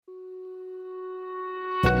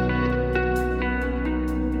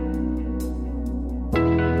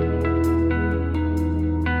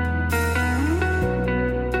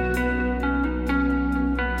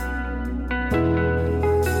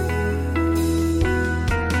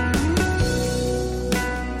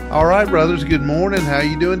All right, brothers. Good morning. How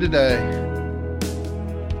you doing today?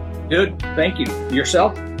 Good. Thank you.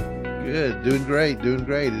 Yourself? Good. Doing great. Doing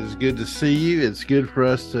great. It's good to see you. It's good for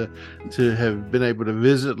us to have been able to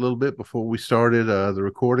visit a little bit before we started the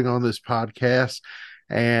recording on this podcast,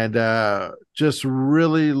 and just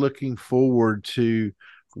really looking forward to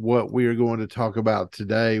what we are going to talk about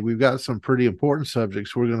today. We've got some pretty important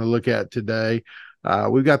subjects we're going to look at today.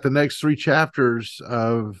 We've got the next three chapters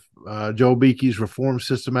of Joel Beeke's Reformed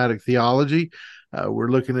Systematic Theology.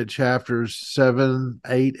 We're looking at chapters 7,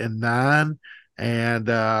 8, and 9.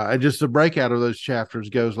 And just the breakout of those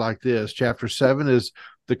chapters goes like this. Chapter 7 is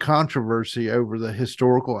the controversy over the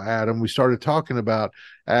historical Adam. We started talking about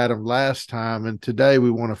Adam last time, and today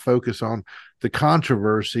we want to focus on the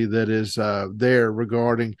controversy that is there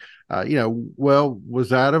regarding,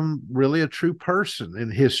 was Adam really a true person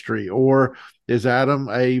in history, or is Adam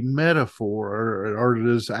a metaphor, or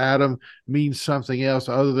does Adam mean something else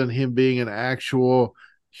other than him being an actual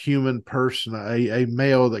human person, a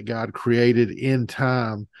male that God created in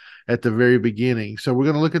time at the very beginning? So we're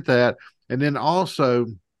going to look at that. And then also,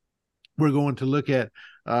 we're going to look at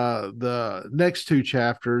the next two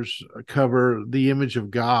chapters cover the image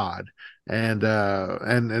of God, and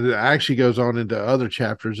it actually goes on into other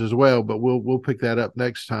chapters as well. But we'll pick that up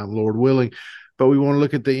next time, Lord willing. But we want to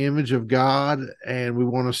look at the image of God, and we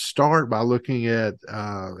want to start by looking at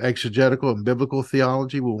exegetical and biblical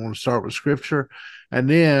theology. We want to start with Scripture, and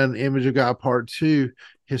then image of God part 2,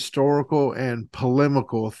 historical and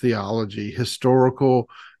polemical theology. Historical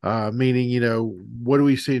meaning, what do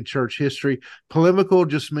we see in church history? Polemical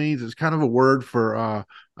just means it's kind of a word for,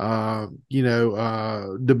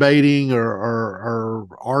 debating or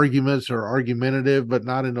arguments or argumentative, but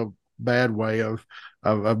not in a bad way of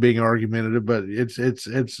being argumentative, but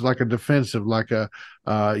it's like a defensive, like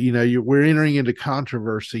we're entering into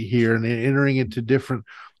controversy here and entering into different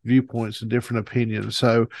viewpoints and different opinions.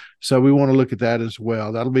 So we want to look at that as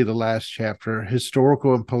well. That'll be the last chapter,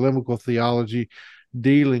 historical and polemical theology,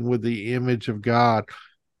 dealing with the image of God.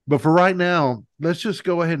 But for right now, let's just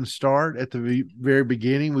go ahead and start at the very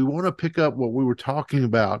beginning. We want to pick up what we were talking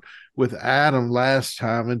about with Adam last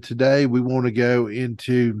time, and today we want to go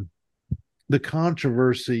into the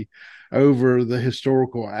controversy over the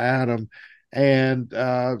historical Adam. And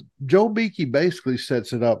Joel Beeke basically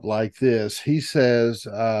sets it up like this. He says,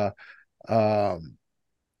 well,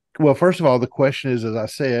 first of all, the question is, as I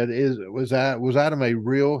said, was Adam a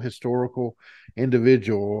real historical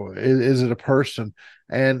individual? Is it a person?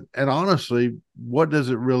 And honestly, what does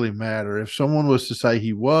it really matter? If someone was to say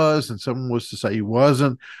he was and someone was to say he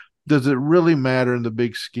wasn't, does it really matter in the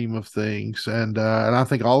big scheme of things? And I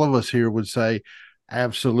think all of us here would say,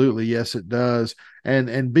 absolutely, yes, it does.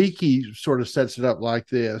 And Beeke sort of sets it up like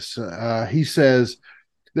this. He says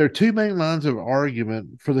there are two main lines of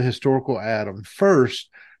argument for the historical Adam. First,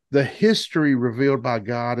 the history revealed by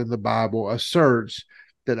God in the Bible asserts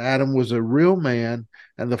that Adam was a real man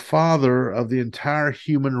and the father of the entire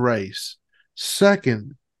human race.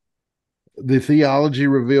 Second, the theology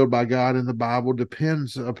revealed by God in the Bible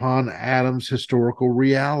depends upon Adam's historical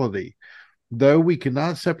reality. Though we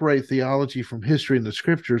cannot separate theology from history in the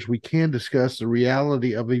scriptures, we can discuss the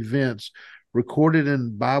reality of events recorded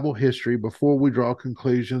in Bible history before we draw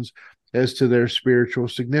conclusions as to their spiritual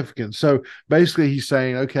significance. So basically, he's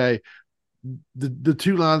saying, okay, the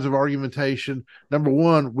two lines of argumentation. Number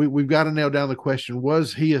one, we've got to nail down the question: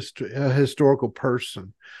 was he a historical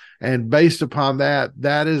person? And based upon that,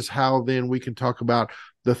 that is how then we can talk about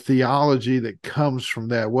the theology that comes from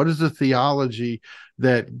that. What is the theology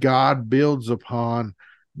that God builds upon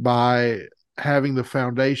by having the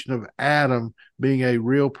foundation of Adam being a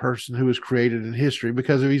real person who was created in history?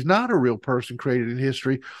 Because if he's not a real person created in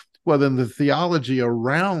history, well, then the theology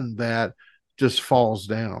around that just falls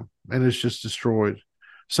down and it's just destroyed.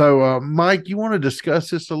 So, Mike, you want to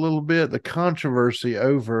discuss this a little bit, the controversy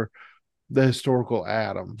over the historical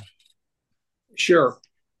Adam? Sure.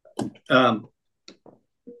 Um,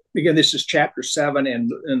 Again, this is chapter 7,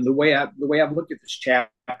 and the way I've looked at this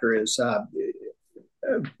chapter is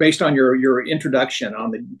based on your introduction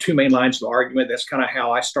on the two main lines of argument. That's kind of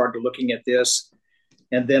how I started looking at this,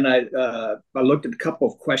 and then I looked at a couple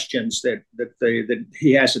of questions that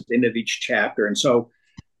he has at the end of each chapter, and so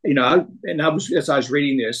I was, as I was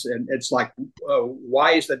reading this, and it's like,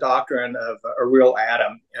 why is the doctrine of a real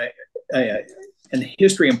Adam and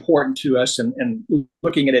history important to us, and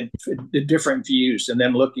looking at it, the different views, and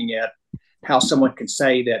then looking at how someone can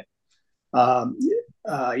say that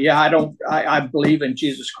Yeah, I believe in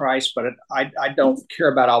Jesus Christ, but I don't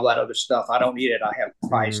care about all that other stuff. I don't need it. I have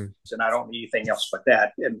Christ, Mm, and I don't need anything else but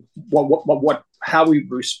that. And how we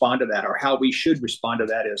respond to that, or how we should respond to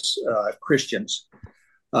that as Christians.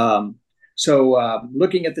 Um,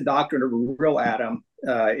 looking at the doctrine of a real Adam,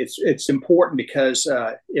 it's important because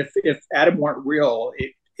if Adam weren't real,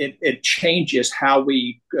 it changes how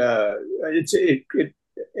we it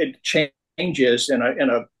changes in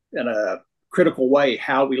a critical way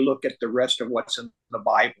how we look at the rest of what's in the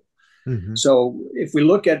Bible. hmm So if we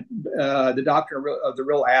look at the doctrine of the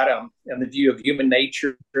real Adam and the view of human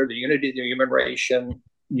nature, the unity of the human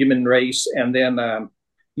race, and then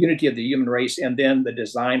unity of the human race, and then the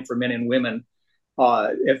design for men and women.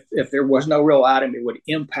 If there was no real Adam, it would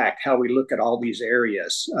impact how we look at all these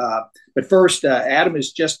areas. But first, Adam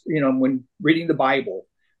is just, when reading the Bible,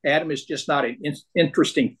 Adam is just not an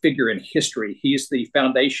interesting figure in history. He's the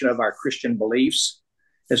foundation of our Christian beliefs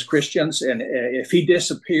as Christians. And if he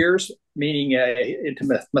disappears, meaning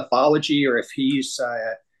into mythology, or if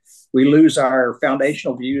we lose our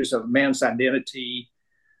foundational views of man's identity,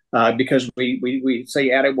 because we say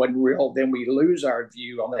Adam wasn't real, then we lose our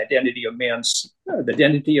view on the identity of the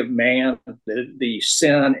identity of man, the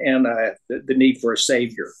sin, and the need for a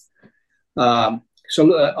savior. On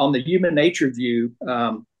the human nature view,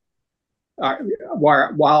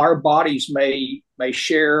 while our bodies may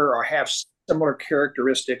share or have similar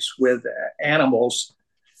characteristics with animals,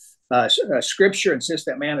 Scripture insists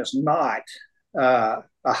that man is not a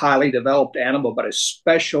highly developed animal, but a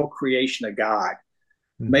special creation of God,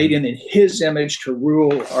 made hmm in his image to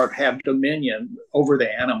rule or have dominion over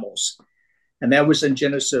the animals. And that was in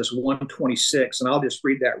Genesis 1:26. And I'll just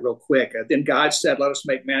read that real quick. Then God said, let us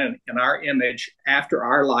make man in our image after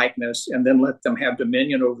our likeness, and then let them have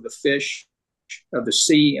dominion over the fish of the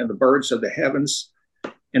sea and the birds of the heavens,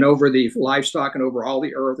 and over the livestock, and over all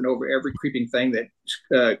the earth, and over every creeping thing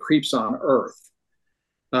that creeps on earth.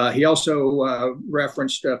 He also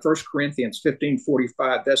referenced 1 Corinthians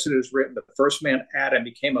 15:45. Thus it is written, the first man, Adam,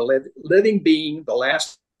 became a living being. The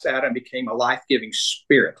last Adam became a life-giving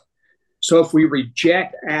spirit. So if we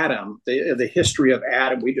reject Adam, the history of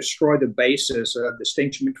Adam, we destroy the basis of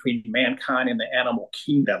distinction between mankind and the animal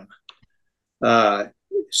kingdom. Uh,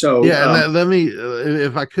 so Yeah, and let me,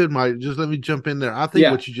 if I could, Mike, just let me jump in there. I think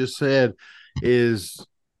yeah, what you just said is,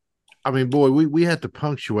 I mean, boy, we have to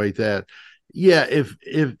punctuate that. Yeah, if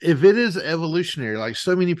it is evolutionary, like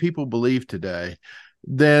so many people believe today,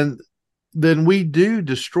 then we do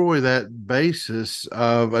destroy that basis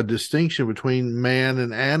of a distinction between man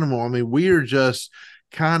and animal. I mean, we are just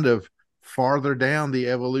kind of farther down the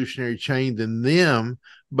evolutionary chain than them,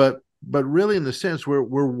 but really in the sense we're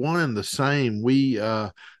one and the same.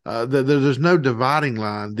 There's no dividing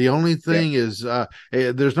line. The only yeah, thing is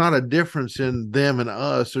there's not a difference in them and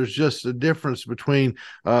us. There's just a difference between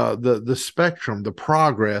the spectrum, the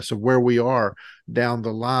progress of where we are down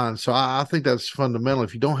the line. So I think that's fundamental.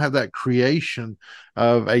 If you don't have that creation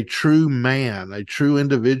of a true man, a true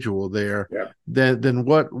individual there, yeah, then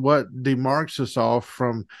what demarks us off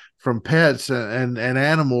from pets and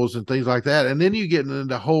animals and things like that? And then you get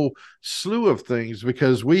into a whole slew of things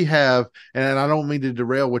because we have, and I don't mean to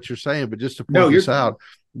derail what you're saying, but just to no, point this out,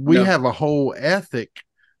 we no, have a whole ethic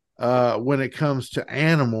when it comes to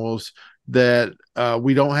animals that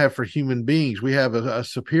we don't have for human beings. We have a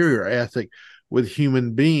superior ethic with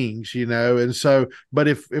human beings, and so, but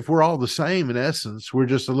if we're all the same in essence, we're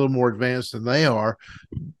just a little more advanced than they are,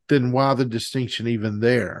 then why the distinction even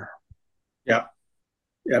there? yeah.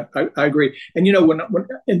 Yeah, I agree. And when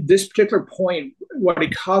in this particular point, what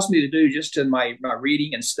it caused me to do just in my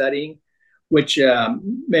reading and studying, which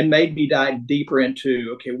made me dive deeper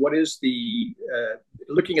into, okay, what is the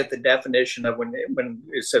looking at the definition of when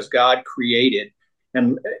it says God created,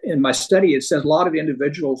 and in my study it says a lot of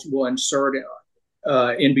individuals will insert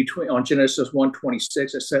in between on Genesis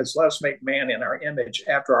 1:26. It says, let us make man in our image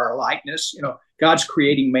after our likeness. God's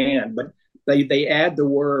creating man, but they add the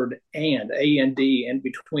word and in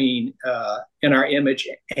between in our image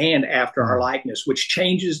and after our Mm. likeness, which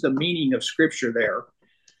changes the meaning of Scripture there.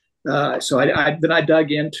 Then I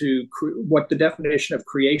dug into what the definition of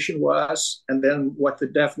creation was, and then what the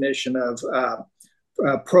definition of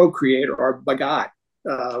procreator or begot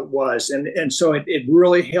was, and so it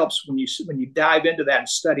really helps when you dive into that and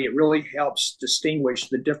study. It really helps distinguish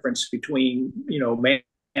the difference between man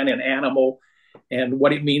and animal, and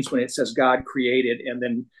what it means when it says God created and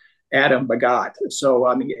then Adam begot. So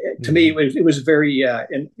I mean, to me, Mm-hmm. it was very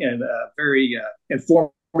very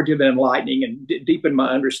informative and enlightening, and deepened my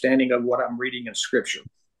understanding of what I'm reading in Scripture.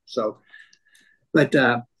 So, but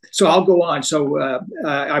So I'll go on. So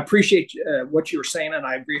I appreciate what you were saying, and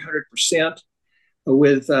I agree 100%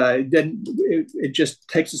 with then it just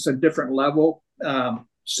takes us a different level.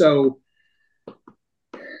 So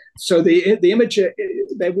the image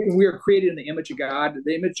that we are created in the image of God.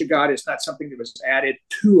 The image of God is not something that was added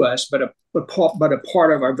to us, but a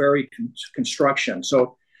part of our very construction.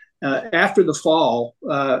 So after the fall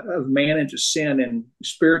of man into sin and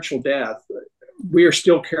spiritual death, we are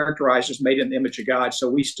still characterized as made in the image of God. So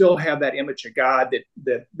we still have that image of God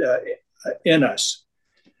that in us.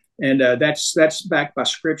 And that's backed by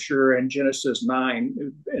scripture in Genesis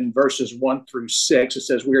 9 in verses 1 through 6. It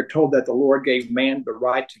says, "We are told that the Lord gave man the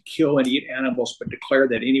right to kill and eat animals, but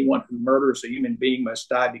declared that anyone who murders a human being must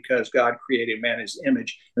die because God created man in his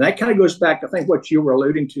image." And that kind of goes back to, I think, what you were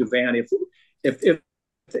alluding to, Van. If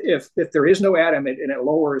there is no Adam, and it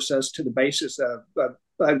lowers us to the basis of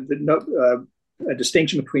a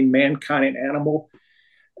distinction between mankind and animal,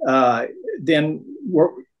 then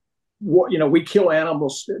we kill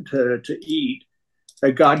animals to eat.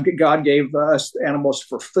 God gave us animals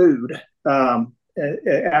for food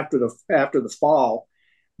after the fall,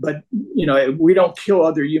 but we don't kill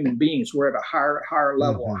other human beings. We're at a higher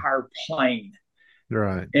level, a higher plane.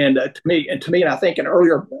 Right. And to me, and I think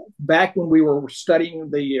earlier, back when we were studying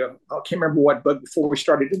I can't remember what book before we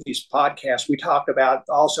started doing these podcasts, we talked about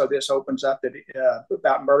also this opens up that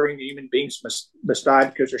about murdering the human beings must die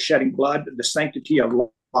because they're shedding blood, the sanctity of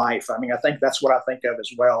life. I mean, I think that's what I think of as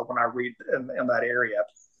well when I read in that area.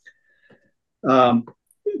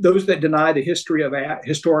 Those that deny the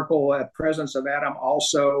historical presence of Adam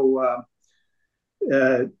also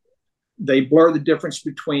they blur the difference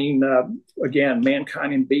between again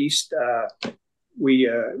mankind and beast. He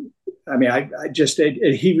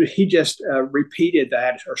just repeated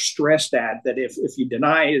that or stressed that if you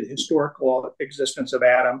deny the historical existence of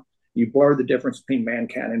Adam, you blur the difference between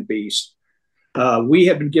mankind and beast. We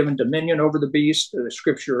have been given dominion over the beast. The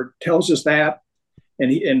scripture tells us that,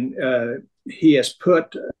 and he has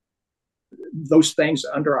put those things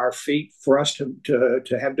under our feet for us to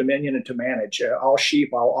have dominion and to manage all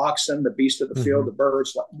sheep, all oxen, the beasts of the field, the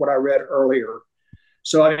birds, like what I read earlier.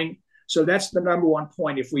 So that's the number one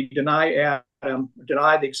point. If we deny Adam,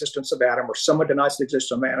 deny the existence of Adam, or someone denies the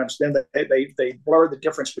existence of Adam, then they blur the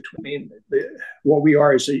difference between what we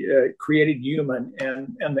are as a created human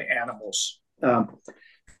and the animals. The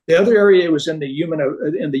other area was in the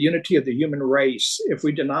unity of the human race. If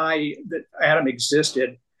we deny that Adam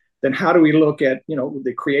existed, then how do we look at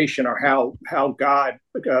the creation, or how God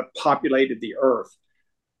populated the earth?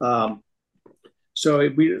 So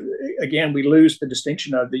we lose the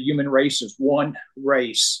distinction of the human race as one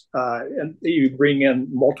race, and you bring in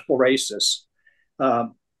multiple races. I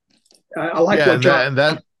like what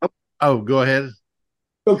John. Oh, go ahead.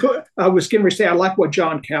 I was going to say I like what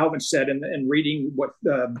John Calvin said in reading what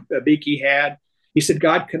Beeke had. He said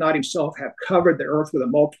God could not himself have covered the earth with a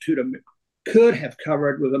multitude of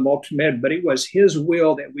men, but it was his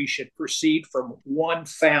will that we should proceed from one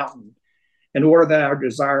fountain, in order that our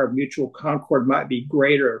desire of mutual concord might be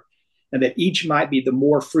greater, and that each might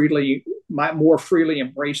more freely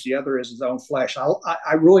embrace the other as his own flesh.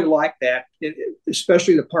 I really like that,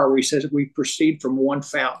 especially the part where he says we proceed from one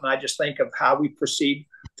fountain. I just think of how we proceed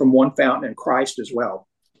from one fountain in Christ as well.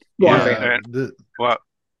 Go ahead,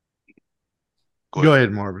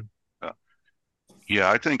 Marvin.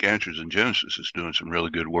 I think Answers in Genesis is doing some really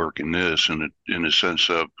good work in this, in the sense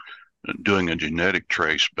of doing a genetic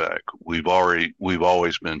trace back. We've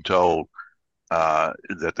always been told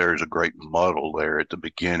that there's a great muddle there at the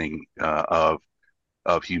beginning of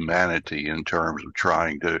humanity, in terms of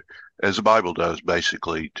trying to, as the Bible does,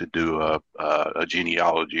 basically to do a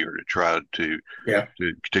genealogy, or to try to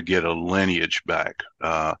get a lineage back.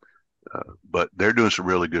 But they're doing some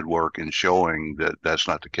really good work in showing that that's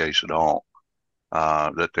not the case at all.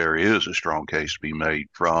 That there is a strong case to be made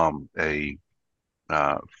from an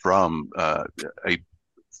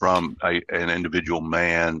individual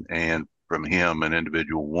man, and from him an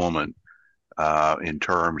individual woman, in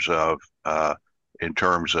terms of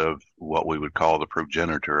what we would call the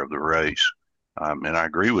progenitor of the race. And I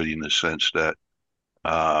agree with you in the sense that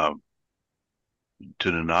to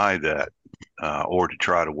deny that, or to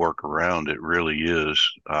try to work around it, really is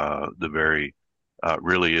at the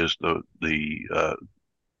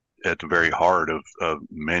very heart of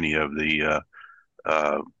many of the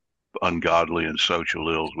ungodly and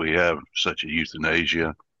social ills we have, such as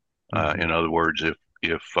euthanasia. In other words,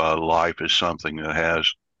 if life is something that has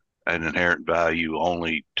an inherent value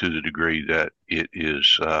only to the degree that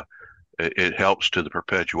it helps to the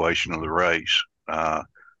perpetuation of the race,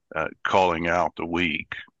 calling out the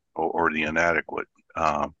weak or the inadequate,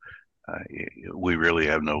 uh, we really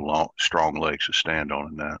have no strong legs to stand on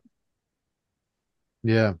in that.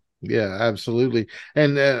 Yeah, yeah, absolutely.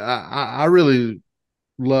 And I really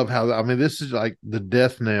love how, I mean, this is like the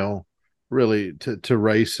death knell really to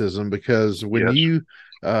racism, because when Yes. you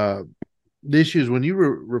the issue is when you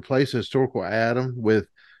replace a historical Adam with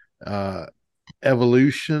uh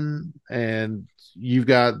evolution, and you've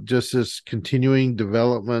got just this continuing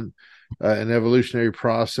development and evolutionary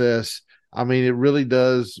process. I mean, it really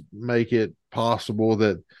does make it possible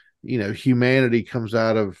that, humanity comes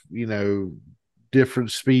out of,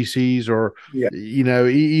 different species, or, Yeah.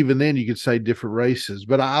 even then you could say different races.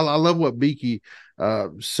 But I love what Beeke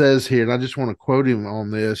says here, and I just want to quote him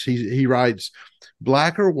on this. He writes,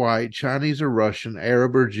 "Black or white, Chinese or Russian,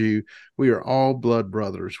 Arab or Jew, we are all blood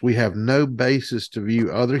brothers. We have no basis to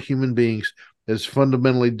view other human beings as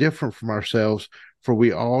fundamentally different from ourselves, for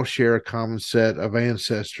we all share a common set of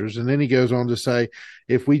ancestors." And then he goes on to say,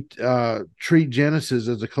 if we treat Genesis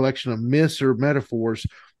as a collection of myths or metaphors,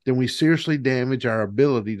 then we seriously damage our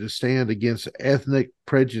ability to stand against uh, ethnic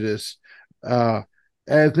prejudice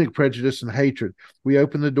and hatred. We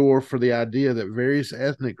open the door for the idea that various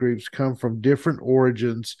ethnic groups come from different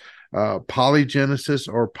origins,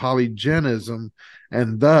 polygenesis or polygenism,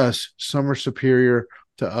 and thus some are superior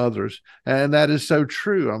to others. And that is so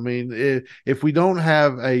true. I mean, if we don't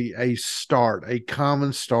have a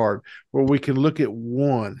common start where we can look at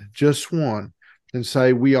one, just one, and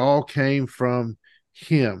say we all came from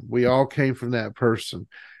him, we all came from that person.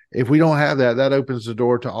 If we don't have that, that opens the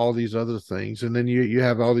door to all these other things, and then you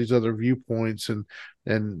have all these other viewpoints, and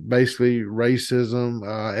basically racism,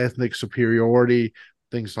 ethnic superiority,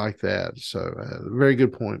 things like that. So, very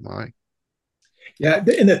good point, Mike. Yeah,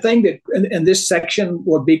 and the thing that in this section,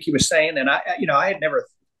 what Beeke was saying, and I had never,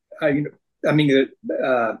 I mean,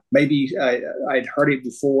 maybe I'd heard it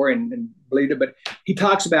before and believed it, but he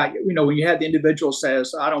talks about, when you have the individual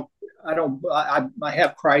says, I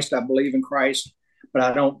have Christ, I believe in Christ, but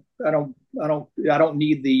I don't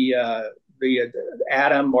need the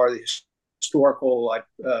Adam or the historical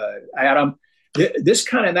Adam. This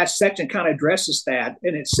kind of that section kind of addresses that,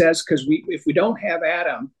 and it says because if we don't have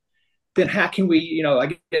Adam, then how can we, I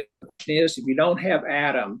guess the question is, if you don't have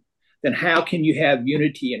Adam, then how can you have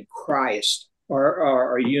unity in Christ,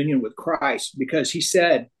 or union with Christ? Because he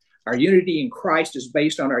said our unity in Christ is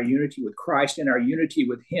based on our unity with Christ, and our unity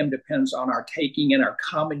with him depends on our taking in our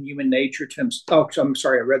common human nature to him. Oh, I'm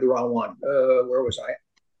sorry, I read the wrong one. Where was I?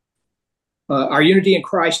 Our unity in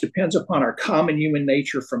Christ depends upon our common human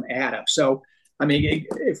nature from Adam. So, I mean,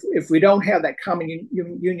 if we don't have that common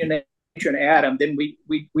union nature in Adam, then we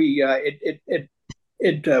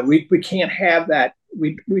can't have that.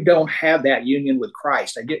 We don't have that union with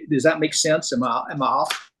Christ. Does that make sense? Am I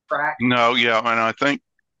off track? No, yeah, and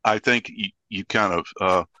I think you kind of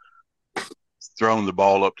thrown the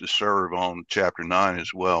ball up to serve on chapter 9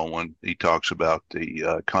 as well, when he talks about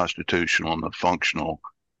the constitutional and the functional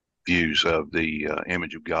views of the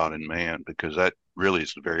image of God in man, because that really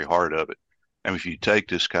is the very heart of it. And if you take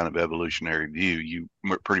this kind of evolutionary view, you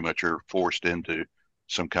pretty much are forced into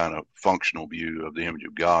some kind of functional view of the image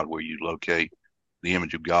of God, where you locate the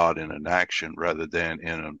image of God in an action rather than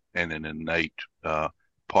in an innate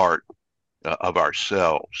part of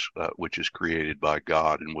ourselves, which is created by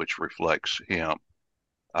God and which reflects Him.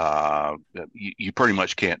 You pretty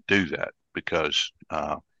much can't do that, because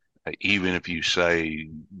even if you say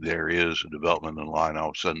there is a development in the line, all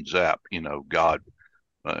of a sudden, zap,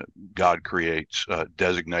 God creates,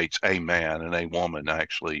 designates a man and a woman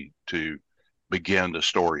actually to begin the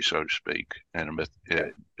story, so to speak, and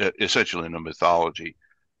essentially in a mythology.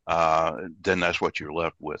 Then that's what you're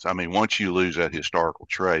left with. I mean, once you lose that historical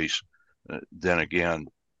trace, then again,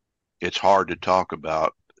 it's hard to talk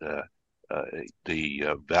about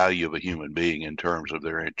the value of a human being in terms of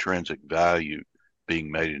their intrinsic value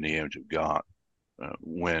being made in the image of God,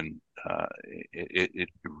 when it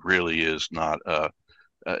really is not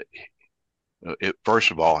it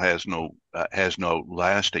first of all has no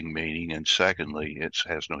lasting meaning, and secondly, it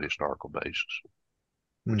has no historical basis,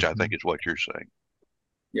 which I think Mm-hmm. is what you're saying.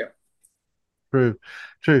 Yeah. True,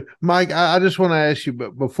 true. Mike, I just want to ask you,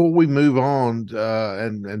 but before we move on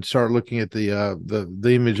and start looking at the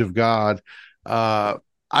image of God, uh,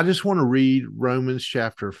 I just want to read Romans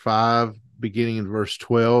chapter 5, beginning in verse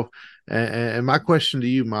 12. And my question to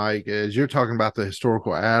you, Mike, as you're talking about the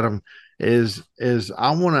historical Adam, is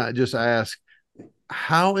I want to just ask,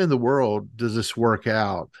 how in the world does this work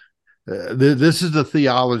out? This is the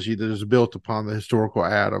theology that is built upon the historical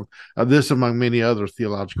Adam. This, among many other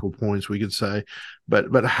theological points, we could say,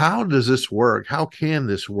 but how does this work? How can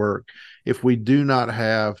this work if we do not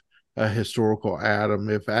have a historical Adam.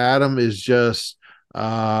 If Adam is just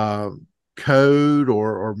uh, code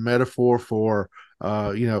or metaphor for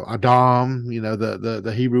Adam,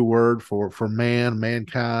 the Hebrew word for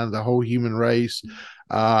mankind, the whole human race.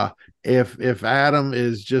 If Adam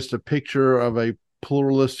is just a picture of a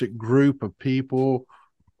pluralistic group of people,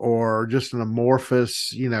 or just an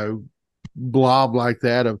amorphous, blob like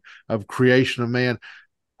that of creation of man,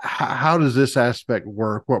 how does this aspect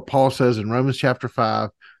work? What Paul says in Romans chapter 5,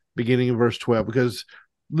 beginning in verse 12, because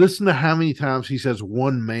listen to how many times he says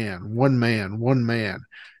one man, one man, one man.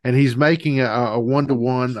 And he's making a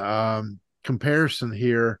one-to-one comparison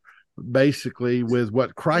here, basically with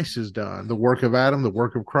what Christ has done, the work of Adam, the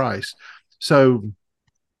work of Christ. So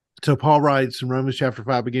Paul writes in Romans chapter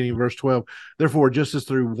 5, beginning in verse 12, therefore, just as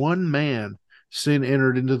through one man sin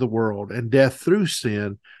entered into the world, and death through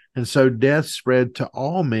sin, and so death spread to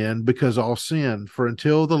all men because all sinned. For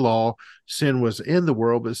until the law, sin was in the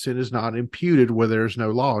world, but sin is not imputed where there is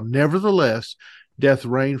no law. Nevertheless, death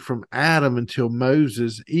reigned from Adam until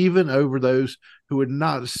Moses, even over those who had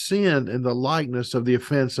not sinned in the likeness of the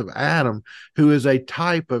offense of Adam, who is a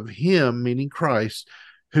type of him, meaning Christ,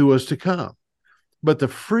 who was to come. But the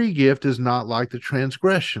free gift is not like the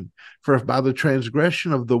transgression. For if by the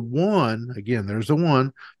transgression of the one, again, there's the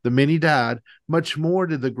one, the many died, much more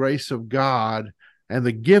did the grace of God and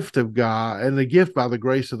the gift of God and the gift by the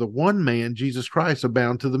grace of the one man, Jesus Christ,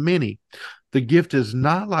 abound to the many. The gift is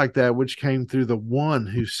not like that which came through the one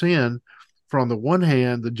who sinned. For on the one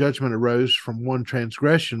hand, the judgment arose from one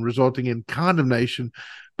transgression, resulting in condemnation.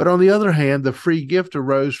 But on the other hand, the free gift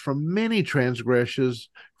arose from many transgressions,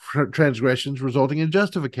 resulting in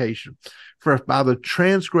justification. For if by the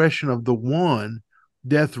transgression of the one,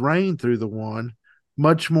 death reigned through the one,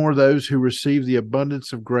 much more those who receive the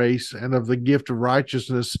abundance of grace and of the gift of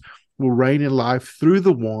righteousness will reign in life through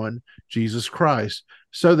the one, Jesus Christ.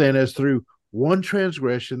 So then, as through one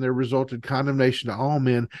transgression there resulted condemnation to all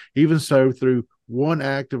men, even so through one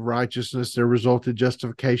act of righteousness there resulted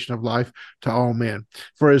justification of life to all men.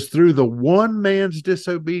 For as through the one man's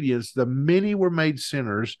disobedience the many were made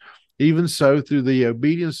sinners, even so through the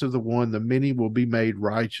obedience of the one the many will be made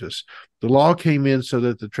righteous. The law came in so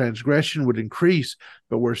that the transgression would increase,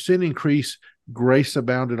 but where sin increased, grace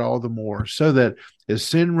abounded all the more, so that as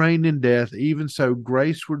sin reigned in death, even so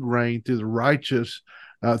grace would reign through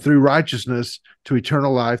through righteousness to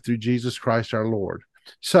eternal life through Jesus Christ our Lord.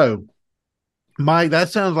 So, Mike, that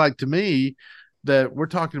sounds like to me that we're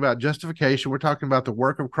talking about justification, we're talking about the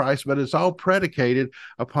work of Christ, but it's all predicated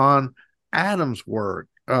upon Adam's work,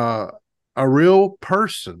 a real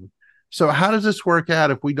person. So how does this work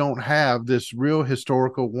out if we don't have this real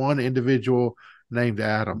historical one individual named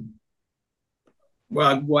Adam?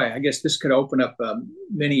 Well, boy, I guess this could open up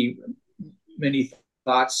many, many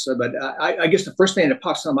thoughts. But I guess the first thing that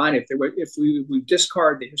pops in my mind, if we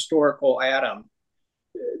discard the historical Adam,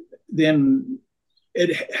 then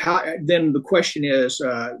then the question is,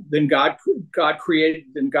 then God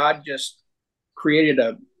just created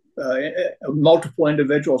a multiple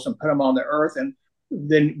individuals and put them on the earth, and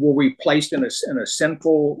then were we placed in a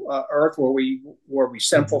sinful earth? Were we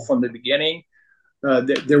sinful from the beginning?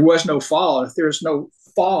 There was no fall. If there's no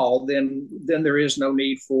fall, then there is no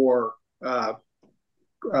need for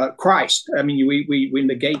Christ. I mean, we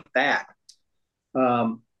negate that.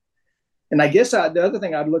 And I guess the other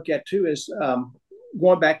thing I'd look at too is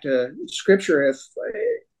going back to Scripture. If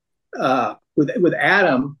with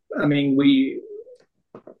Adam, I mean,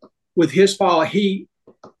 with his fall,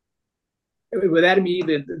 with Adam and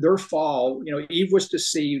Eve, their fall, Eve was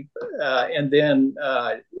deceived, and then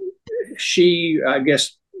she, I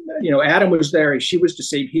guess, Adam was there, she was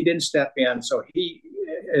deceived. He didn't step in, so he,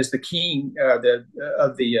 as the king of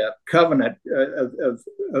the covenant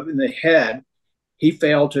of the head, he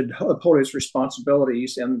failed to uphold his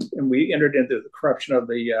responsibilities, and we entered into the corruption of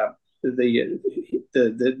the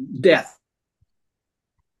death,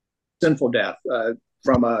 sinful death,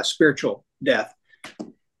 from a spiritual death.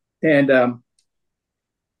 And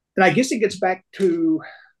I guess it gets back to,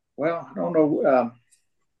 well, I don't know.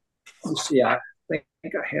 Let's see. I think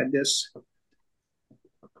I had this.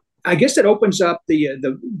 I guess it opens up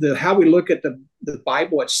the how we look at the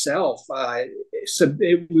Bible itself.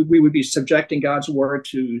 We would be subjecting God's word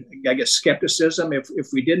to, I guess, skepticism if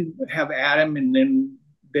we didn't have Adam, and then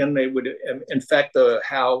it would infect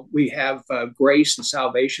how we have grace and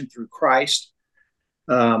salvation through Christ.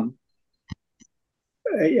 I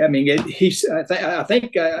mean, I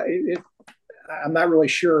think I'm not really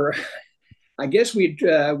sure. I guess we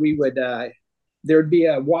would. There'd be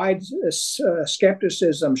a wide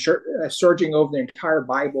skepticism surging over the entire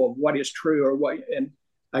Bible of what is true or what, and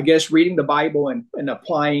I guess reading the Bible and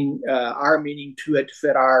applying our meaning to it to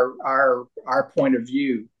fit our point of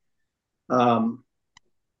view. Um,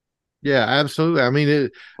 Yeah, absolutely. I mean,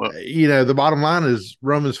 Well, the bottom line is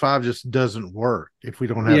Romans 5 just doesn't work if we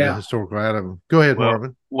don't have the yeah, historical Adam. Go ahead, well,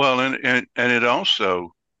 Marvin. and it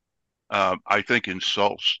also, I think,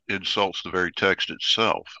 insults the very text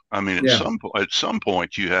itself. I mean, yeah, at some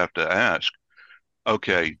point, you have to ask,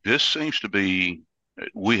 okay, this seems to be,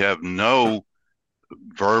 we have no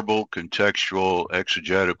verbal, contextual,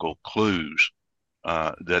 exegetical clues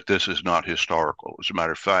that this is not historical. As a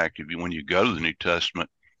matter of fact, when you go to the New Testament,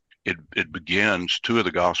 it begins. Two of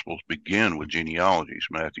the Gospels begin with genealogies.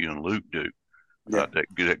 Matthew and Luke do yeah,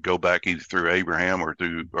 that go back either through Abraham or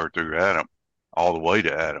through Adam, all the way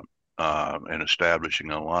to Adam, and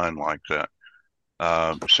establishing a line like that.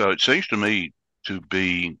 So to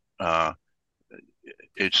be uh,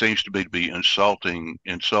 it seems to be insulting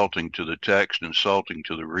to the text, insulting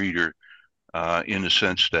to the reader, in the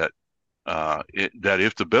sense that that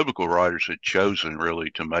if the biblical writers had chosen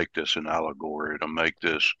really to make this an allegory, to make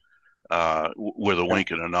this with a yeah,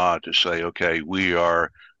 wink and a nod to say, okay, we're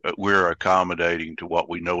accommodating to what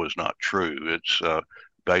we know is not true. It's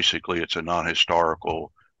basically it's a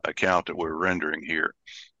non-historical account that we're rendering here.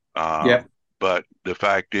 yeah, But the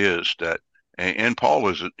fact is that, and Paul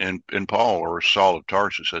is and Paul, or Saul of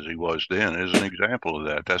Tarsus as he was then, is an example of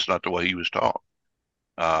that. That's not the way he was taught,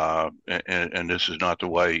 and this is not the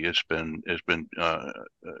way it's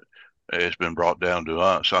been brought down to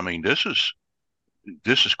us. I mean, this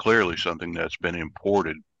is clearly something that's been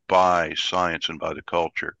imported by science and by the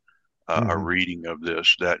culture. A Hmm. reading of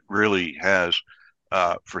this that really has,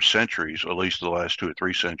 for centuries, at least the last 2 or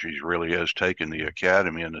 3 centuries, really has taken the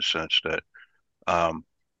academy in the sense that um,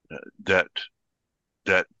 that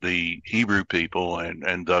that the Hebrew people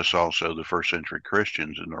and thus also the first century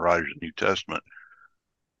Christians and the writers of the New Testament,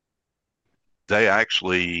 they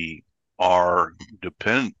actually are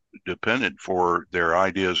dependent for their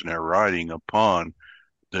ideas and their writing upon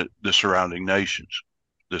the surrounding nations.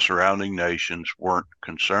 The surrounding nations weren't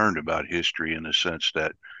concerned about history in the sense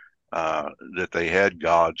that they had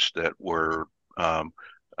gods that were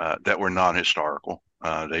non-historical.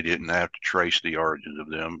 They didn't have to trace the origins of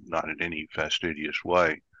them, not in any fastidious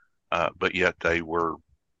way, but yet they were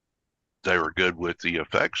good with the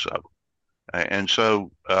effects of them. And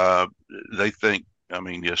so they think. I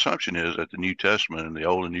mean, the assumption is that the New Testament and the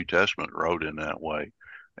Old and New Testament wrote in that way,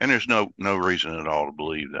 and there's no reason at all to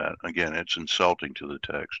believe that. Again, it's insulting to the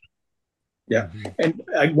text. yeah. Hmm.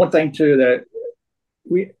 And one thing too that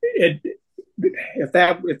we it, if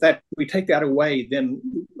that we take that away, then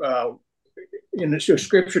in the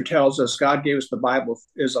Scripture tells us God gave us the Bible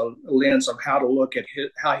as a lens of how to look at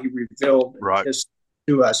how He revealed Right. His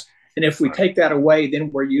to us. And if we Right. take that away,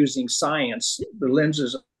 then we're using science, the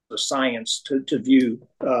lenses of science, to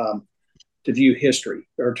view history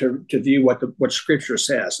or to view what Scripture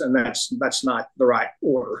says, and that's not the right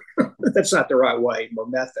order. That's not the right way or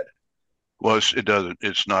method. Well, it doesn't.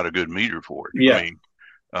 It's not a good meter for it. I Yeah, mean,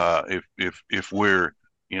 if we're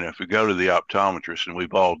if we go to the optometrist, and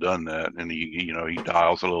we've all done that, and he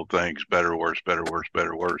dials the little things, better, worse, better, worse,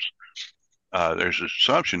 better, worse. There's an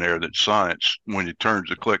assumption there that science, when it turns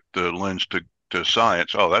to click the lens to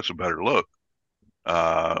science, oh, that's a better look.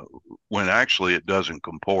 Uh, when actually it doesn't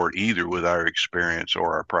comport either with our experience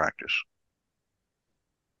or our practice.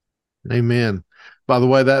 Amen. By the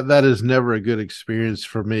way, that is never a good experience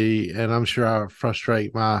for me, and I'm sure I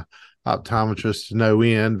frustrate my optometrist to no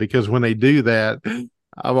end because when they do that,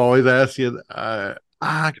 I'm always asking, I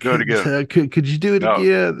Do it couldn't again. could you do it No.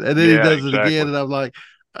 again? And then he Yeah. does it again, Exactly. and I'm like,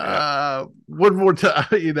 Yeah. one more time,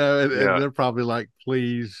 and Yeah. they're probably like,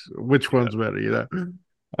 please, which Yeah. one's better? Yeah.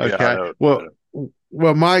 I Okay. know. I Well,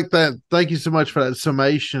 know. Mike, thank you so much for that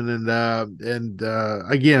summation. And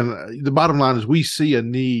again, the bottom line is we see a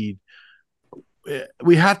need.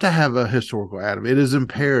 We have to have a historical Adam. It is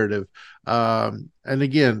imperative. And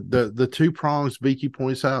again, the two prongs Beeke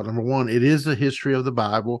points out. Number one, it is the history of the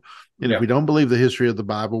Bible. And if yeah, we don't believe the history of the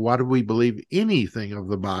Bible, why do we believe anything of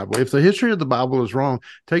the Bible? If the history of the Bible is wrong,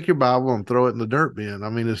 take your Bible and throw it in the dirt bin. I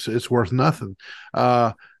mean, it's worth nothing.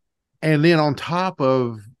 And then on top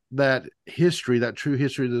of that history, that true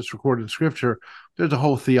history that's recorded in Scripture, there's a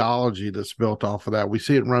whole theology that's built off of that. We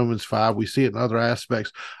see it in Romans 5. We see it in other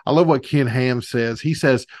aspects. I love what Ken Ham says. He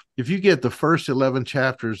says, if you get the first 11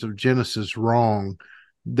 chapters of Genesis wrong,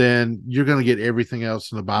 then you're going to get everything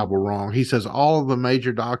else in the Bible wrong. He says all of the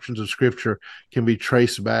major doctrines of Scripture can be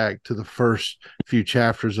traced back to the first few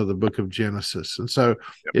chapters of the book of Genesis. And so Yep.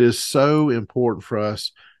 it is so important for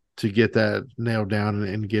us to get that nailed down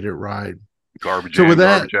and get it right. Garbage So with in,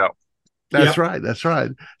 that, garbage out. That's right. That's right.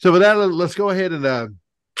 So with that, let's go ahead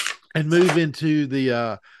and move into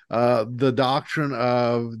the doctrine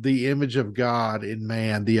of the image of God in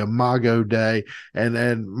man, the Imago Dei.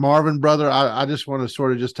 And Marvin, brother, I just want to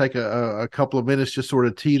sort of just take a couple of minutes, just sort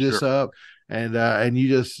of tee this up, and you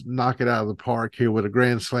just knock it out of the park here with a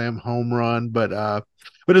grand slam home run. But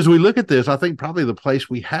as we look at this, I think probably the place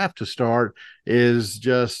we have to start is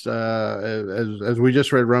just as we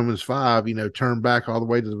just read Romans 5, turn back all the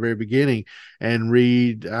way to the very beginning and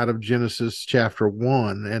read out of Genesis chapter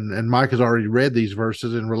 1. And Mike has already read these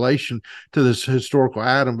verses in relation to this historical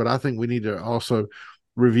Adam, but I think we need to also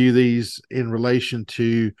review these in relation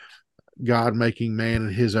to God making man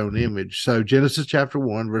in his own image. So Genesis chapter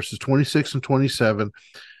 1, verses 26 and 27,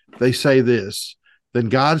 they say this: Then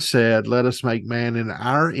God said, let us make man in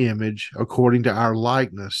our image according to our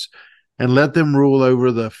likeness, and let them rule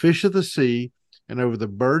over the fish of the sea, and over the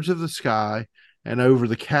birds of the sky, and over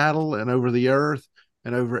the cattle, and over the earth,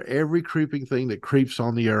 and over every creeping thing that creeps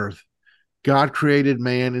on the earth. God created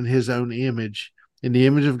man in his own image. In the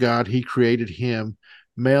image of God, he created him.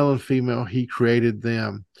 Male and female, he created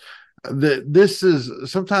them. This is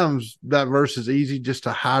sometimes that verse is easy just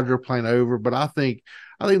to hydroplane over, but I think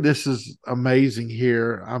this is amazing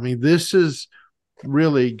here. I mean, this is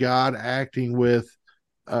really God acting with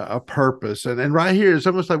a purpose, and right here it's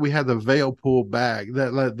almost like we have the veil pulled back.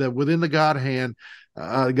 That within the Godhead,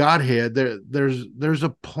 there's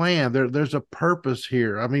a plan. There's a purpose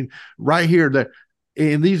here. I mean, right here that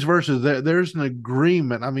in these verses, there's an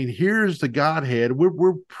agreement. I mean, here's the Godhead.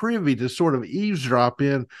 We're privy to sort of eavesdrop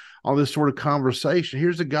in on this sort of conversation.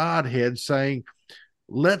 Here's the Godhead saying,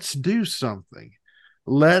 let's do something.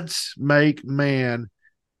 Let's make man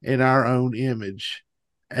in our own image.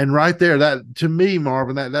 And right there, that to me,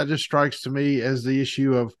 Marvin, that just strikes to me as the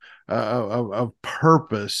issue of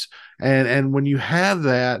purpose. And when you have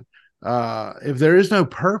that, if there is no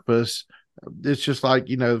purpose, it's just like,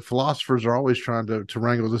 philosophers are always trying to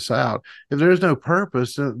wrangle this out. If there is no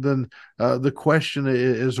purpose, then the question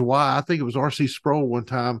is why. I think it was R.C. Sproul one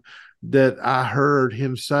time that I heard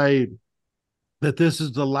him say that this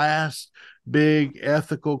is the last big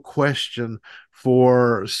ethical question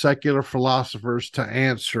for secular philosophers to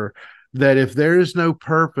answer, that if there is no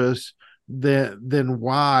purpose, then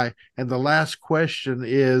why? And the last question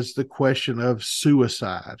is the question of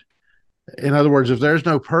suicide. In other words, if there's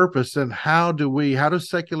no purpose, then how do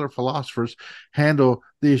secular philosophers handle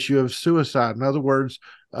the issue of suicide? In other words,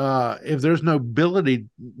 if there's no nobility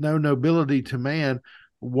to man,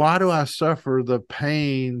 why do I suffer the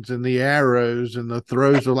pains and the arrows and the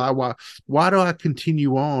throes of life? Why do I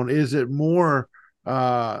continue on? Is it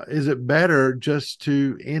better just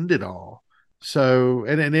to end it all? So,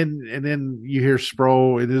 and then you hear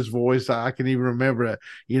Sproul in his voice. I can even remember that,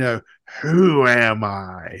 who am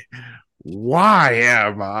I? Why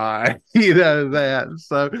am I? That.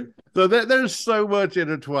 So there's so much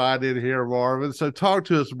intertwined in here, Marvin. So talk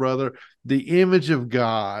to us, brother. The image of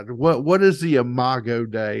God. What is the Imago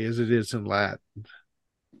Dei, as it is in Latin?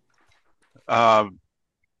 Well,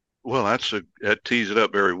 that tees it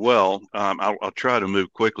up very well. I'll try to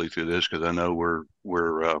move quickly through this because I know we're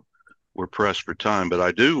pressed for time, but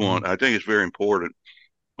I think it's very important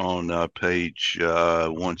on page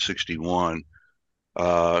 161.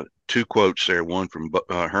 Two quotes there, one from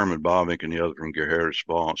Herman Bavinck and the other from Gerhardus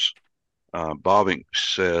Voss. Bavinck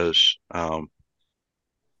says,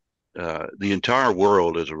 the entire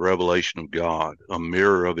world is a revelation of God, a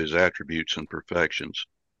mirror of his attributes and perfections.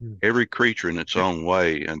 Every creature in its own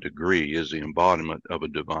way and degree is the embodiment of a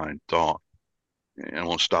divine thought. And I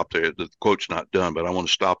want to stop there. The quote's not done, but I want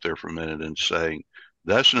to stop there for a minute and say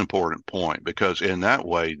that's an important point, because in that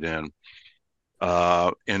way, then,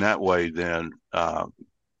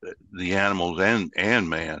 the animals and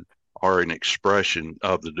man are an expression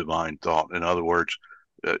of the divine thought. In other words,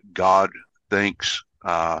 God thinks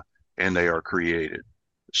and they are created.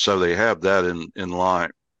 So they have that in line.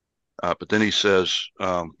 But then he says,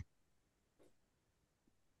 I've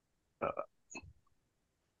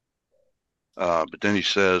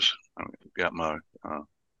got my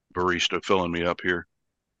barista filling me up here.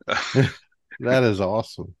 That is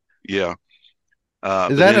awesome. Yeah.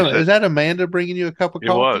 Is that Amanda bringing you a cup of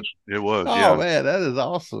coffee? It was. Oh yeah. Man, that is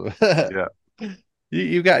awesome. Yeah.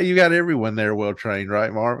 You got everyone there well trained,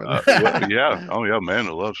 right, Marvin? Yeah. Oh yeah,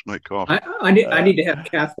 Amanda loves to make coffee. I need to have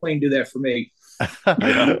Kathleen do that for me.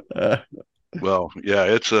 Yeah. Well, yeah,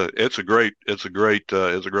 it's a great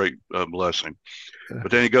blessing.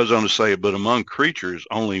 But then he goes on to say, but among creatures,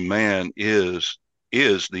 only man is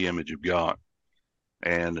the image of God.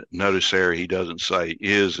 And notice there, he doesn't say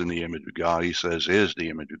is in the image of God. He says is the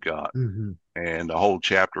image of God. Mm-hmm. And the whole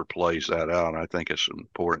chapter plays that out. I think it's an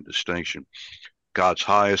important distinction. God's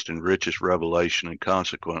highest and richest revelation, and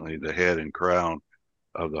consequently the head and crown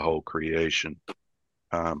of the whole creation.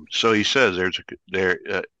 So he says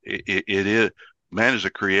it is, man is a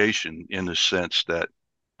creation in the sense that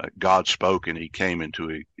God spoke and he came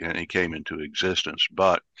into existence.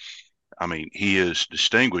 But I mean, he is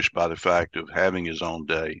distinguished by the fact of having his own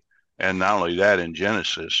day, and not only that, in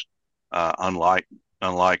Genesis, unlike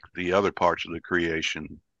the other parts of the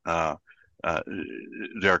creation, uh,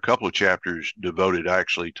 there are a couple of chapters devoted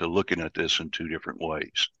actually to looking at this in two different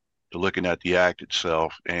ways, to looking at the act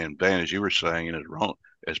itself, and Ben, as you were saying, and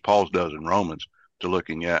as Paul does in Romans, to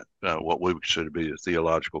looking at what we would consider to be the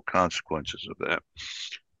theological consequences of that.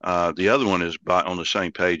 The other one is on the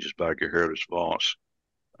same page as by Gerhardus Voss.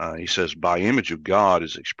 He says, by image of God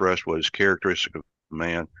is expressed what is characteristic of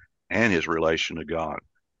man and his relation to God,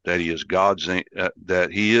 that he is God's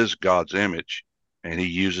image, and he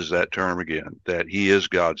uses that term again, that he is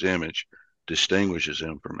God's image, distinguishes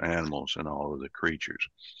him from animals and all of the creatures.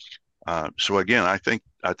 So again, I think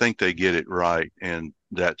they get it right in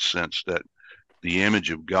that sense, that the image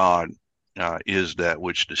of God is that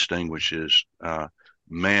which distinguishes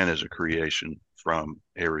man as a creation from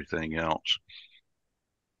everything else.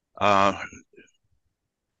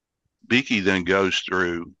 Beeke then goes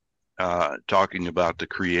through talking about the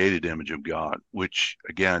created image of God, which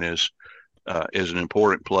again is an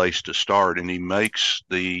important place to start, and he makes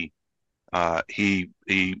he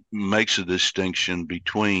makes a distinction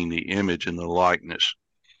between the image and the likeness.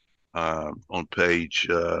 On page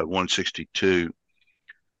 162,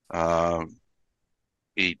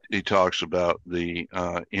 he talks about the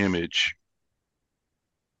image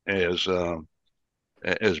as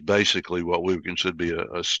basically what we would consider to be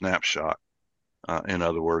a snapshot. In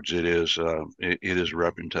other words, it is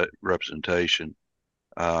representation.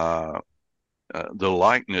 The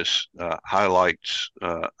likeness highlights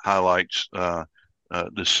the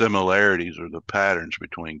similarities or the patterns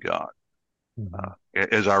between God.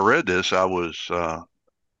 As I read this, I was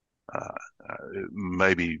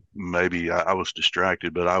maybe I was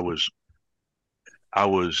distracted, but I was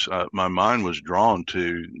my mind was drawn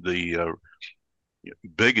to the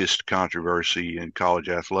biggest controversy in college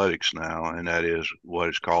athletics now, and that is what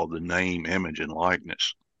is called the name, image, and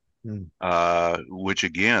likeness, which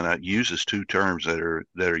again uses two terms that are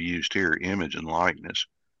used here, image and likeness.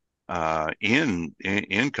 In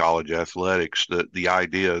college athletics, the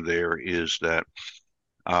idea there is that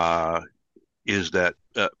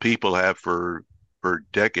people have for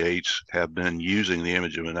decades have been using the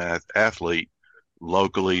image of an athlete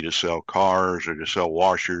locally to sell cars or to sell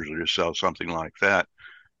washers or to sell something like that,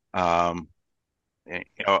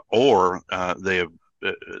 or they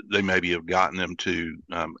maybe have gotten them to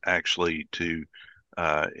actually to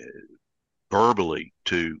verbally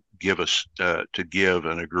to give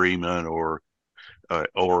an agreement or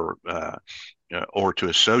to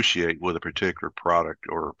associate with a particular product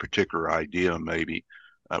or a particular idea, maybe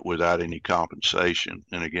without any compensation.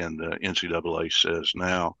 And again, the NCAA says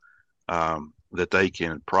now that they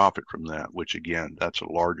can profit from that, which again, that's a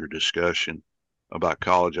larger discussion about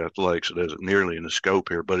college athletics. It isn't nearly in the scope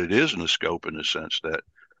here, but it is in the scope in the sense that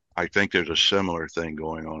I think there's a similar thing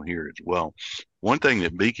going on here as well. One thing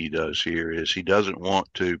that Beeke does here is he doesn't want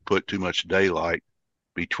to put too much daylight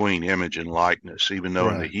between image and likeness, even though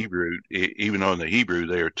in the Hebrew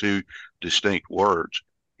they are two distinct words.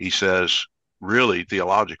 He says, really,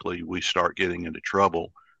 theologically, we start getting into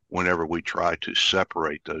trouble whenever we try to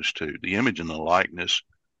separate those two. The image and the likeness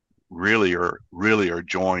really are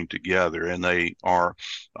joined together, and they are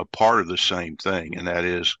a part of the same thing, and that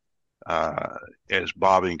is, as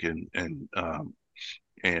Bobbing and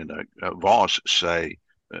Voss say,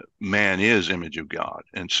 man is image of God,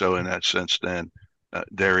 and so in that sense, then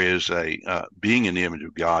there is being in the image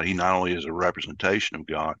of God. He not only is a representation of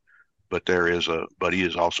God, but he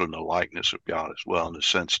is also in the likeness of God as well, in the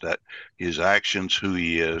sense that his actions, who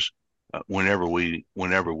he is, whenever we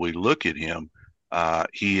look at him,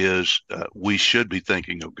 he is. We should be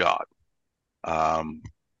thinking of God,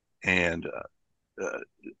 and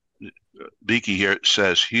Beeke here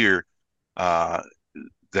says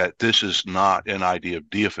that this is not an idea of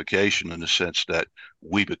deification in the sense that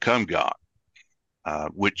we become God,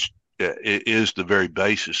 which is the very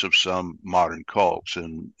basis of some modern cults,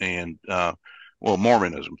 and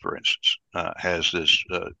Mormonism, for instance, has this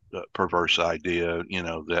perverse idea,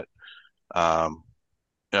 that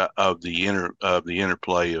of the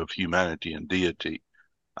interplay of humanity and deity.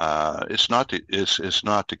 It's not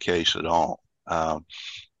the case at all.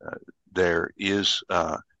 There is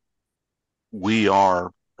we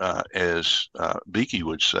are, as Beeke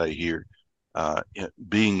would say here,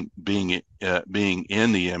 being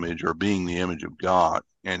in the image, or being the image of God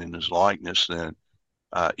and in His likeness, then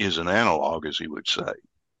is an analog, as he would say.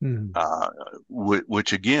 Mm-hmm.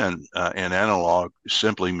 Which again, an analog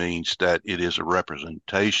simply means that it is a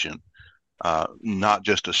representation, not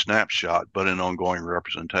just a snapshot, but an ongoing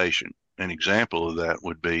representation. An example of that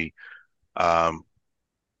would be, um,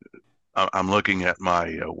 I'm looking at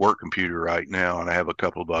my work computer right now, and I have a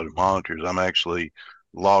couple of other monitors. I'm actually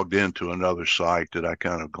logged into another site that I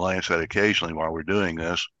kind of glance at occasionally while we're doing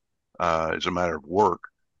this, as a matter of work.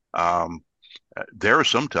 Um, there are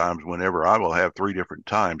some times whenever I will have three different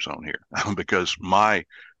times on here because my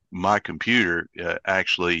computer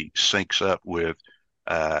actually syncs up with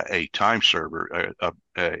a time server,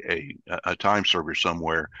 a time server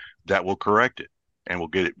somewhere that will correct it and will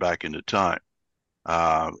get it back into time.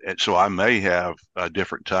 And so I may have a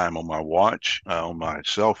different time on my watch, on my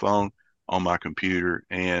cell phone, on my computer,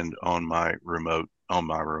 and on my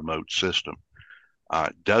remote system.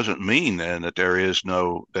 Doesn't mean then that there is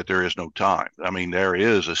no time. I mean, there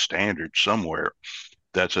is a standard somewhere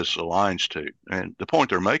that this aligns to, and the point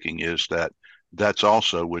they're making is that that's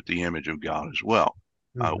also with the image of God as well.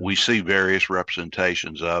 Mm-hmm. We see various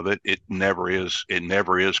representations of it. It never is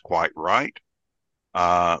quite right,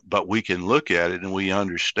 but we can look at it and we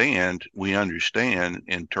understand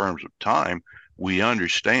in terms of time. We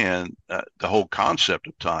understand the whole concept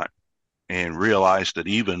of time, and realize that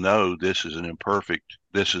even though this is an imperfect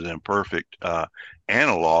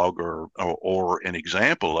analog, or an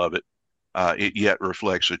example of it, it yet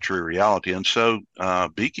reflects a true reality. And so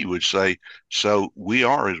Beeke would say, so we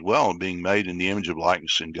are as well, being made in the image of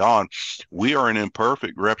likeness in God. We are an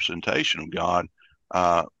imperfect representation of God,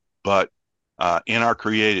 but in our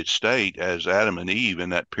created state as Adam and Eve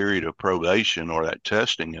in that period of probation or that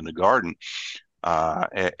testing in the garden,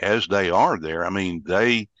 as they are there, I mean,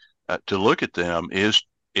 they to look at them is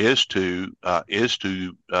to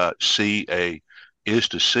see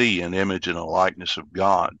an image and a likeness of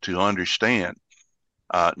God, to understand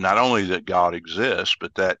not only that God exists,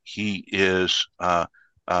 but that He is but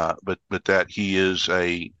that He is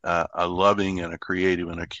a loving and a creative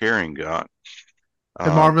and a caring God. Hey,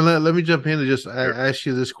 Um, Marvin, let me jump in and just sure. ask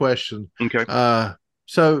you this question. Okay. Uh,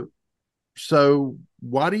 so so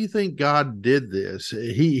why do you think God did this?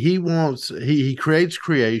 He creates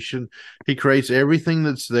creation. He creates everything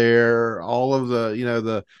that's there, all of the,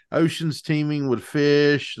 the oceans teeming with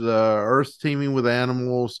fish, the earth teeming with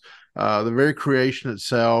animals, the very creation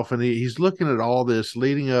itself. And he's looking at all this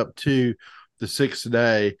leading up to the sixth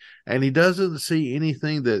day, and he doesn't see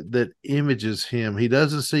anything that images him. He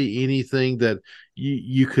doesn't see anything that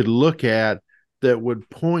you could look at that would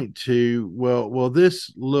point to, well,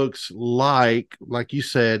 this looks like you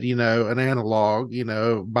said, an analog,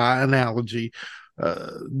 by analogy.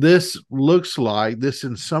 This looks like, this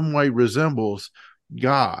in some way resembles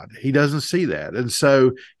God. He doesn't see that, and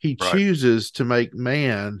so he Right. chooses to make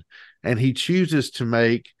man, and he chooses to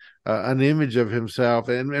make an image of himself.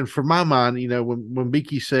 And for my mind, when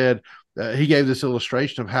Beeke said, he gave this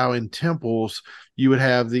illustration of how in temples you would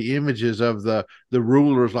have the images of the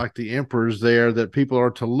rulers, like the emperors there, that people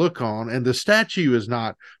are to look on, and the statue is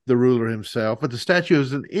not the ruler himself, but the statue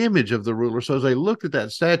is an image of the ruler. So as they looked at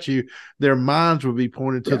that statue, their minds would be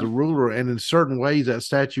pointed to Yeah. the ruler, and in certain ways that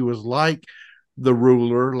statue was like the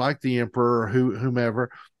ruler, like the emperor,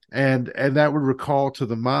 whomever, and that would recall to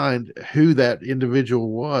the mind who that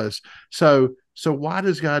individual was. So why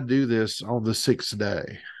does God do this on the sixth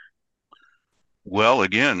day? Well,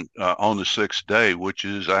 again, on the sixth day, which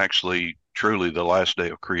is actually truly the last day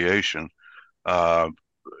of creation, uh,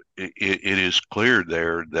 it is clear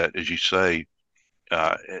there that, as you say,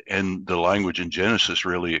 and the language in Genesis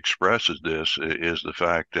really expresses this, is the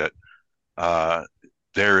fact that uh,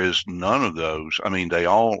 there is none of those. I mean, they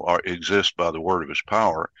all exist by the word of His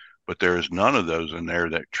power, but there is none of those in there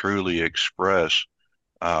that truly express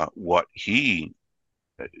what He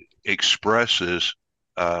expresses.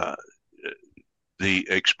 Uh, the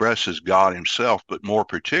expresses God Himself, but more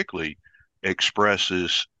particularly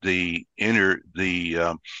expresses uh, the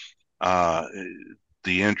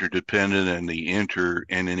interdependent and the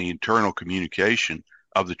internal communication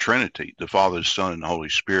of the Trinity, the Father, the Son, and the Holy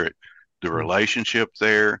Spirit. The relationship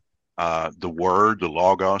there, the Word, the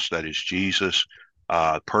Logos, that is Jesus,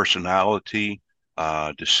 personality,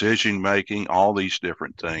 decision making, all these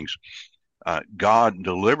different things. God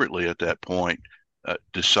deliberately at that point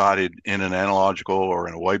decided, in an analogical or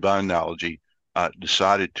in a way by analogy,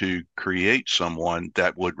 decided to create someone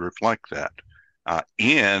that would reflect that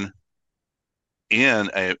in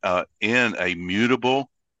a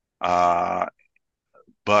mutable uh,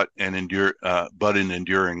 but an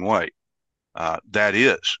enduring way. That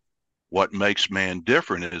is what makes man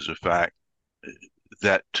different, is the fact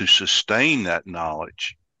that to sustain that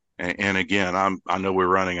knowledge, and again, I know we're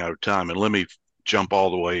running out of time, and let me jump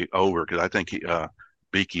all the way over because I think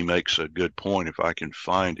Beeke makes a good point if I can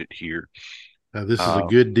find it here. This is a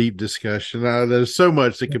good, deep discussion. There's so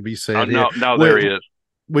much that could be said here. No, there is.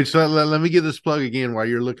 Which let me get this plug again while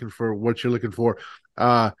you're looking for what you're looking for.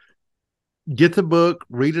 Get the book,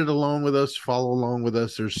 read it along with us, follow along with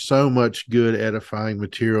us. There's so much good, edifying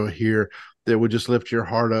material here that would just lift your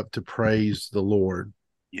heart up to praise the Lord.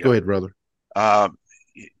 Yeah. Go ahead, brother.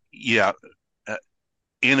 Yeah.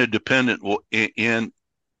 In a dependent in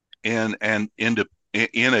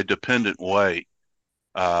a dependent way,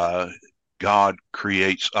 God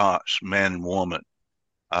creates us, man and woman,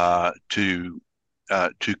 to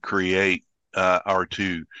create or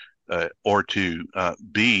to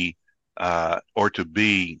be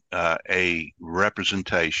a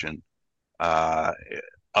representation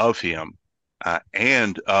of Him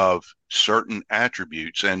and of certain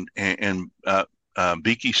attributes. And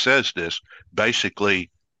Beeke says this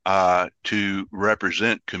basically to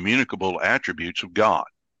represent communicable attributes of God,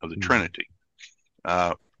 of the Trinity.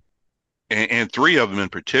 And three of them in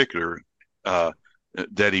particular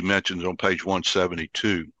that he mentions on page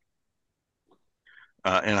 172.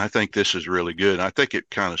 And I think this is really good. And I think it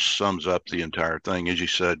kind of sums up the entire thing. As you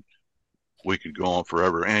said, we could go on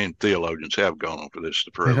forever, and theologians have gone on for this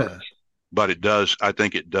forever. But it does. I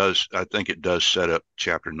think it does set up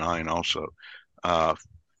chapter 9 also.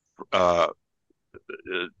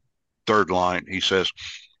 Third line, he says,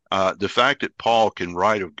 the fact that Paul can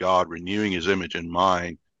write of God renewing his image in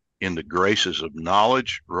mind in the graces of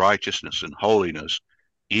knowledge, righteousness, and holiness,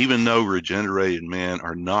 even though regenerated men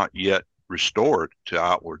are not yet restored to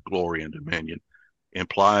outward glory and dominion,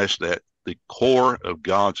 implies that the core of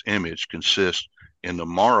God's image consists in the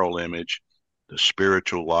moral image, the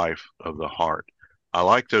spiritual life of the heart. I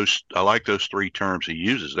like those three terms he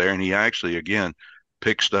uses there, and he actually again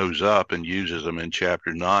picks those up and uses them in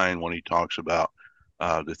chapter 9 when he talks about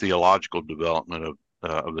the theological development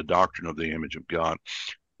of the doctrine of the image of God.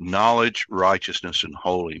 Knowledge, righteousness, and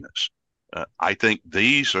holiness. I think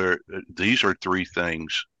these are three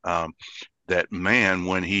things that man,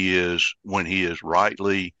 when he is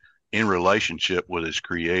rightly in relationship with his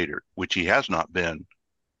Creator, which he has not been,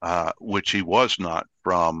 which he was not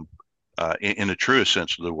from, in the truest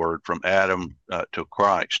sense of the word, from Adam to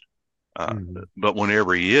Christ. But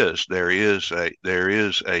whenever he is, there is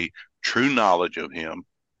a true knowledge of him,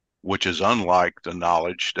 which is unlike the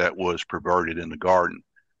knowledge that was perverted in the garden.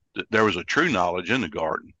 There was a true knowledge in the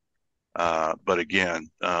garden, but again,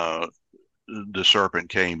 the serpent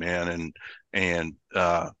came in and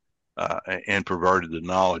perverted the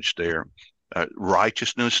knowledge there.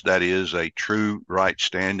 Righteousness, that is a true right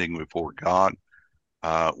standing before God,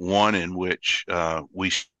 one in which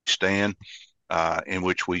we stand, in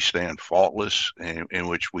which we stand faultless, in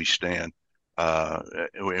which we stand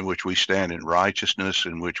in righteousness,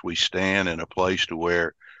 in which we stand in a place to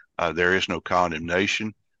where there is no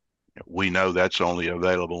condemnation. We know that's only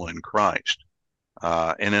available in Christ.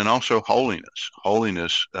 And then also holiness.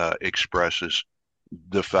 Holiness expresses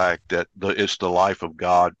the fact that it's the life of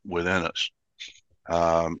God within us.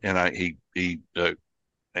 And I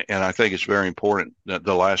think it's very important that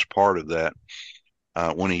the last part of that,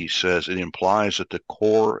 when he says it implies that the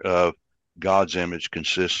core of God's image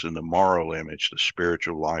consists in the moral image, the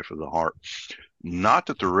spiritual life of the heart. Not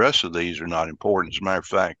that the rest of these are not important. As a matter of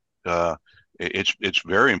fact, it's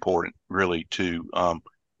very important, really, to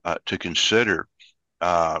consider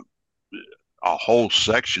a whole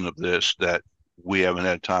section of this that we haven't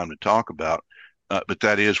had time to talk about. But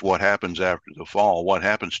that is what happens after the fall. What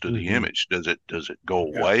happens to the image? Does it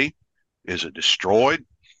go away? Is it destroyed?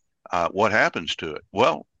 What happens to it?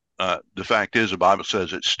 Well, the fact is, the Bible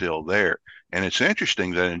says it's still there. And it's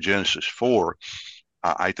interesting that in Genesis 4,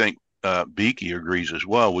 I think Beeke agrees as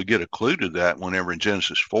well. We get a clue to that whenever in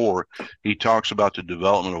Genesis 4, he talks about the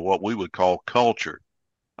development of what we would call culture,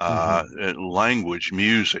 language,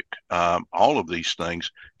 music, all of these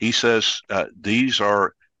things. He says these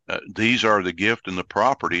are the gift and the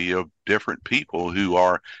property of different people who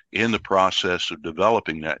are in the process of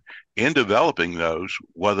developing that. In developing those,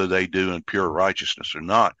 whether they do in pure righteousness or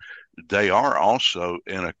not, they are also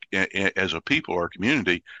as a people or a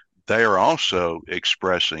community, they are also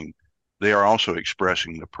expressing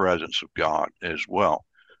the presence of God as well.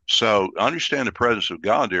 So understand the presence of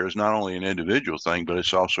God there is not only an individual thing, but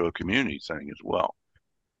it's also a community thing as well.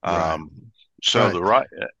 Right. So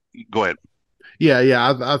go ahead.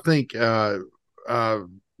 Yeah. I think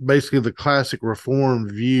basically the classic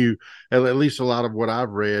Reformed view, at least a lot of what I've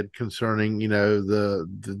read concerning,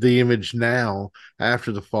 the image now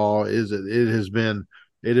after the fall, is that it has been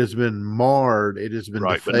marred, it has been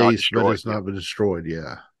right, but not defaced, but destroyed. it's Yeah, not been destroyed.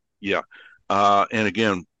 Yeah. yeah. And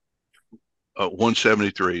again,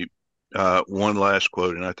 173. One last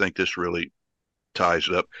quote, and I think this really ties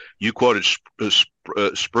it up. You quoted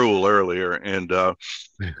Sproul earlier, and I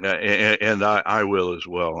will as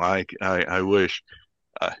well. I wish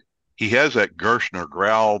he has that Gershner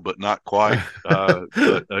growl, but not quite.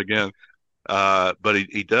 But again, but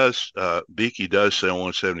he does. Beeke does say on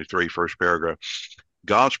 173, first paragraph,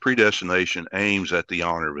 God's predestination aims at the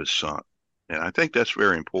honor of His Son, and I think that's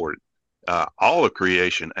very important. All of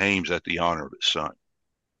creation aims at the honor of His Son,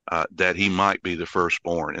 that He might be the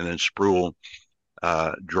firstborn. And then Sproul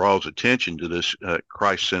draws attention to this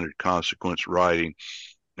Christ-centered consequence, writing,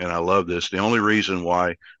 and I love this: the only reason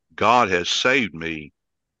why God has saved me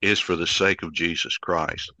is for the sake of Jesus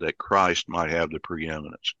Christ, that Christ might have the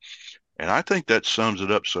preeminence. And I think that sums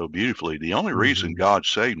it up so beautifully. The only reason Hmm. God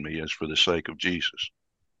saved me is for the sake of Jesus,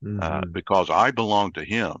 Hmm. because I belong to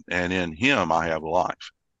Him, and in Him I have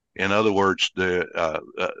life. In other words, the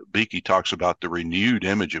Beeke talks about the renewed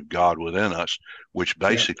image of God within us, which Yeah.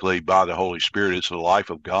 basically, by the Holy Spirit, is the life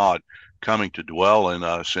of God coming to dwell in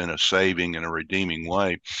us in a saving and a redeeming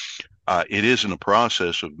way. It is in the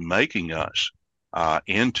process of making us uh,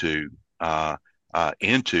 into uh,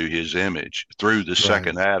 into His image through the Right.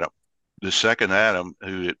 second Adam. The second Adam,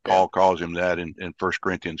 Yeah. Paul calls him that in 1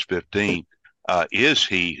 Corinthians 15, is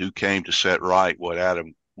he who came to set right what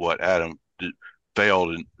Adam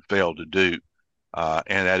failed to do,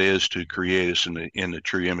 and that is to create us in the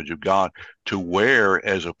true image of God, to where,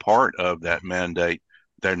 as a part of that mandate,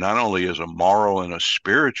 there not only is a moral and a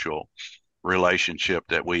spiritual relationship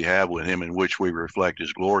that we have with Him in which we reflect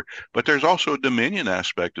His glory, but there's also a dominion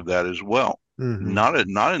aspect of that as well. Hmm. Not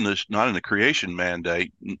in the creation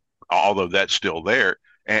mandate, although that's still there,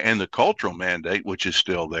 and the cultural mandate, which is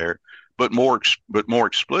still there, but more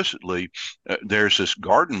explicitly, there's this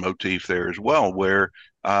garden motif there as well, where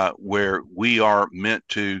we are meant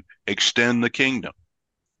to extend the kingdom,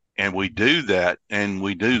 and we do that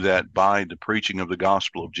by the preaching of the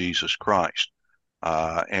gospel of Jesus Christ,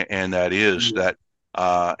 and that is Yeah. that.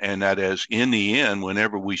 And that is, in the end,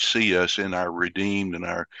 whenever we see us in our redeemed and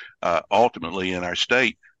our ultimately in our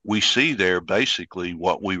state, we see there basically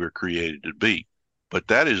what we were created to be. But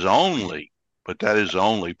that is only, but that is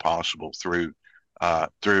only possible through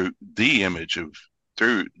through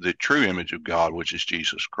the true image of God, which is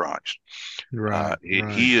Jesus Christ. Right.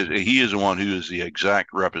 Right. He is the one who is the exact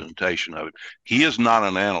representation of it. He is not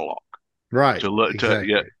an analog Right. to look to. Yeah,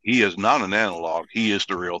 Exactly. he is not an analog. He is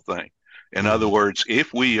the real thing. In other Hmm. words,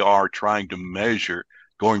 if we are trying to measure,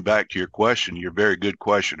 going back to your question, your very good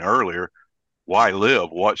question earlier, why live?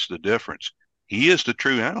 What's the difference? He is the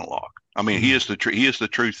true analog. I mean, Hmm. he is the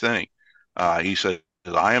true thing. He says,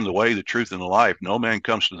 "I am the way, the truth, and the life. No man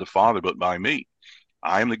comes to the Father but by me.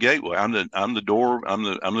 I am the gateway. I'm the door. I'm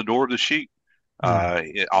the door of the sheep." Hmm.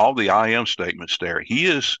 All the I am statements there. He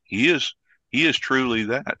is truly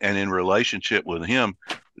that. And in relationship with Him,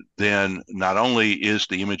 then not only is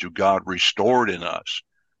the image of God restored in us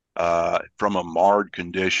from a marred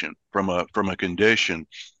condition, from a condition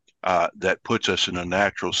that puts us in a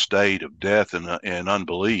natural state of death and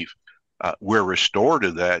unbelief, we're restored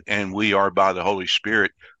to that, and we are by the Holy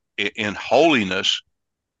Spirit in holiness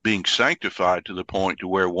being sanctified to the point to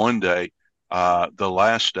where one day the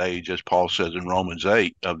last stage, as Paul says in Romans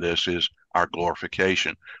 8, of this is our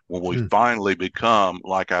glorification, when we Hmm. finally become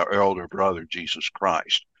like our elder brother Jesus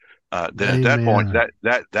Christ. Then at that point,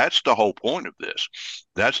 Amen. that's the whole point of this.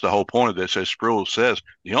 That's the whole point of this. As Sproul says,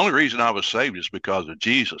 the only reason I was saved is because of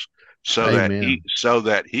Jesus, Amen. so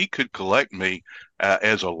that He could collect me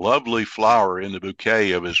as a lovely flower in the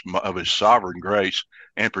bouquet of His sovereign grace,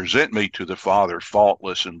 and present me to the Father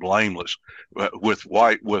faultless and blameless, with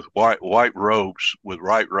white robes,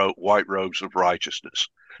 white robes of righteousness.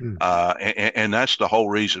 Hmm. And that's the whole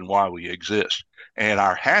reason why we exist. And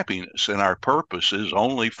our happiness and our purpose is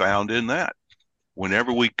only found in that.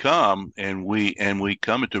 Whenever we come and we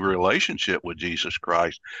come into a relationship with Jesus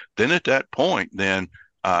Christ, then at that point, then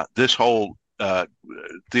this whole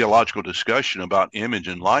theological discussion about image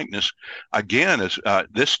and likeness, again, is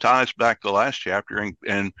this ties back to the last chapter,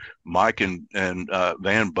 and Mike and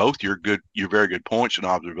Van, both your very good points and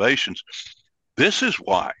observations. This is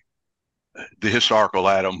why the historical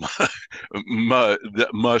Adam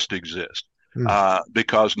must exist, Hmm.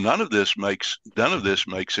 because none of this makes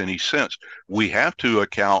any sense. We have to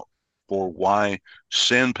account for why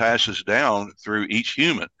sin passes down through each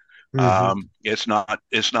human. Hmm. It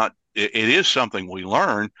is something we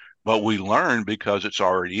learn, but we learn because it's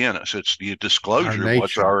already in us. It's the Our disclosure of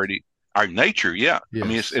what's nature. already our nature. Yeah. I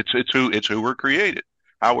mean, Yes. it's who we're created,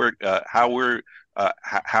 how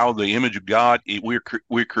the image of God,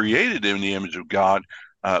 we're created in the image of God,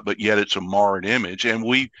 but yet it's a marred image. And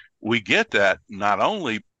we get that not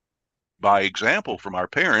only by example from our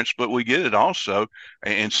parents, but we get it also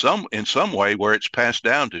in some way where it's passed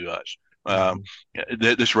down to us. Um, Hmm.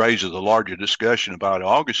 this raises a larger discussion about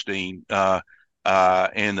Augustine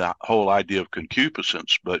and the whole idea of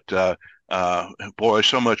concupiscence. But boy,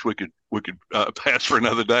 so much we could pass for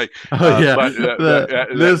another day. Oh yeah, But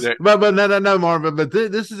but no, Marvin. But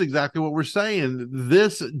this is exactly what we're saying.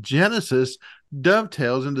 This Genesis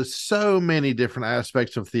dovetails into so many different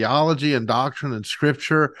aspects of theology and doctrine and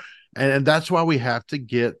scripture, and that's why we have to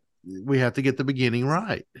get the beginning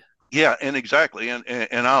right. Yeah, and exactly, and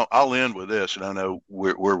I'll end with this, and I know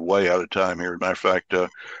we're way out of time here. As a matter of fact,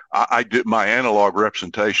 I did my analog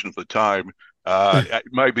representation of the time. It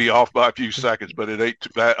may be off by a few seconds, but it ain't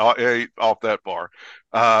too bad. It ain't off that far.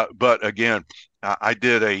 But again, I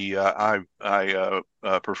did I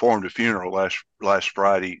performed a funeral last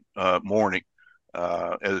Friday morning,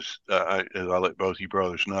 as I let both you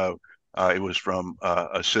brothers know. It was from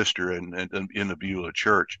a sister in the Beulah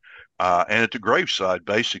church. And at the graveside,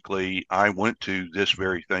 basically, I went to this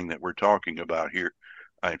very thing that we're talking about here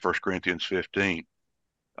in 1 Corinthians 15,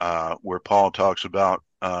 where Paul talks about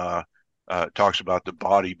the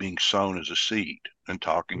body being sown as a seed, and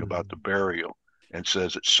talking about the Mhm. burial, and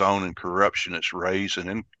says it's sown in corruption, it's raised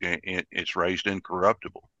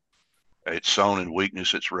incorruptible. It's sown in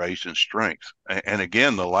weakness, it's raised in strength. And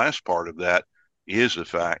again, the last part of that is the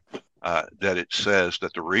fact that it says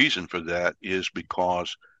that the reason for that is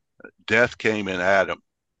because death came in Adam,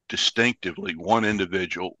 distinctively one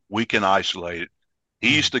individual. We can isolate it.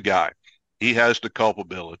 He's the guy. He has the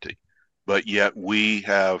culpability, we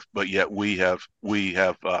have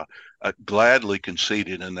gladly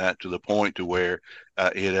conceded in that, to the point to where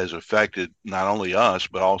it has affected not only us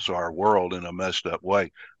but also our world in a messed up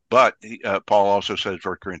way. But Paul also says,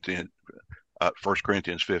 First Corinthians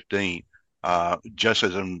 15, just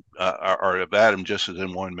as in or of Adam, just as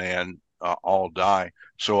in one man all die,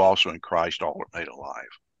 so also in Christ all are made alive.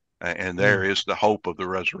 And there Mm. is the hope of the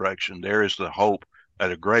resurrection. There is the hope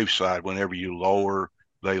at a graveside. Whenever you later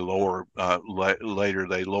they lower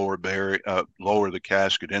the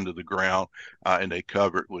casket into the ground, and they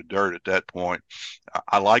cover it with dirt at that point.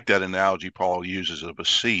 I like that analogy Paul uses of a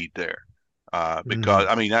seed there. Because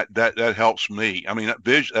Mhm. I mean that helps me. I mean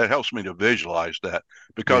that helps me to visualize that,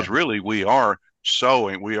 Yeah. because really we are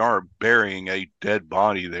burying a dead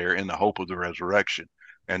body there in the hope of the resurrection,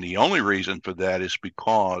 and the only reason for that is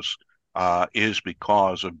because of,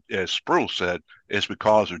 as Sproul said, is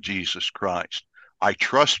because of Jesus Christ. I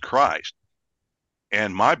trust Christ,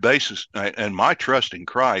 and my trust in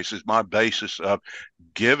Christ is my basis of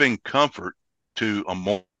giving comfort to a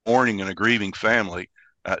mourning and a grieving family,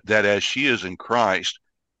 that as she is in Christ,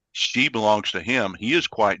 she belongs to Him. He is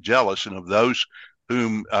quite jealous, and of those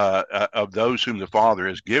whom the Father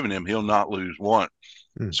has given Him, He'll not lose one.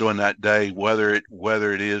 Mm. So in that day, whether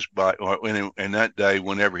it is by or in that day,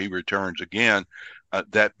 whenever He returns again,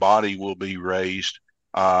 that body will be raised,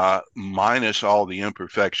 minus all the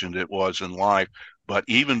imperfections it was in life, but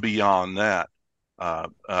even beyond that,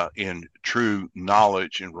 in true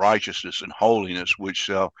knowledge and righteousness and holiness, which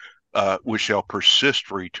shall persist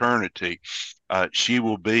for eternity. She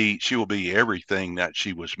will be everything that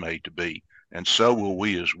she was made to be, and so will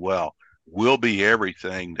we as well. We'll be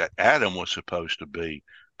everything that Adam was supposed to be,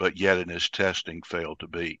 but yet in his testing failed to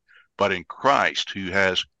be. But in Christ, who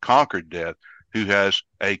has conquered death, who has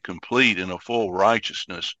a complete and a full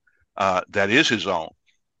righteousness that is his own,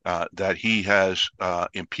 that he has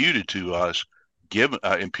imputed to us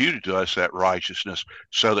that righteousness,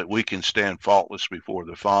 so that we can stand faultless before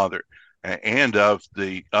the Father. And of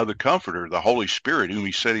the other Comforter, the Holy Spirit, whom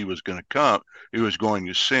He said He was going to come, who was going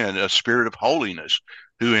to send a Spirit of holiness,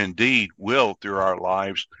 who indeed will, through our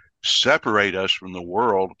lives, separate us from the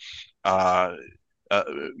world, uh, uh,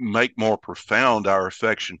 make more profound our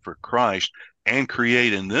affection for Christ, and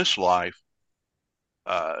create in this life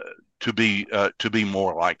uh, to be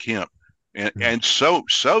more like Him, Mm. and so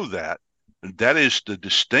that is the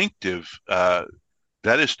distinctive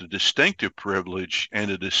privilege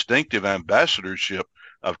and the distinctive ambassadorship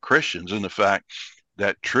of Christians, in the fact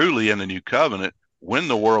that truly in the new covenant, when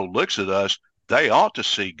the world looks at us, they ought to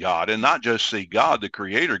see God, and not just see God, the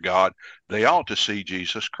Creator God. They ought to see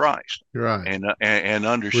Jesus Christ, You're right. and Renewed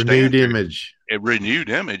understand image. a renewed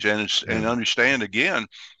image, and Yeah. understand again,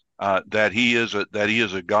 that he is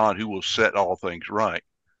a God who will set all things right.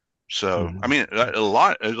 So, I Mhm. mean, there's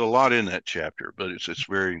a lot in that chapter, but it's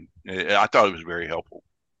very, I thought it was very helpful.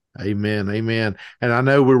 Amen. Amen. And I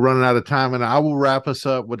know we're running out of time, and I will wrap us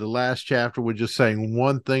up with the last chapter with just saying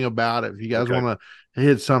one thing about it. If you guys Okay. want to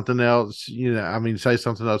hit something else, I mean, say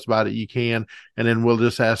something else about it, you can. And then we'll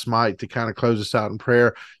just ask Mike to kind of close us out in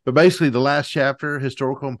prayer. But basically, the last chapter,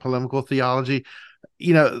 historical and polemical theology,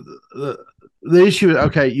 you know, the issue,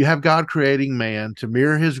 okay, you have God creating man to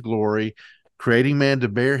mirror his glory, creating man to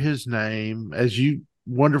bear his name. As you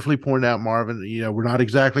wonderfully pointed out, Marvin, we're not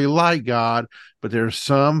exactly like God, but there's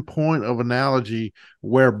some point of analogy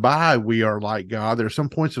whereby we are like God. There's some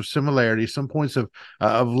points of similarity, some points of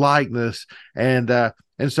likeness. And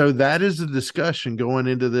so that is the discussion going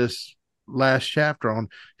into this last chapter on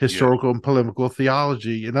Yes. historical and polemical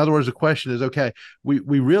theology. In other words, the question is, okay, we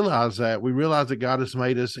realize that God has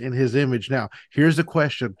made us in his image. Now, here's the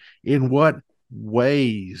question: in what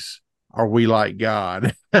ways are we like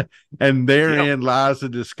God? And Yeah. therein lies the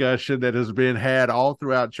discussion that has been had all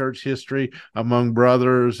throughout church history among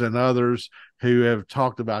brothers and others who have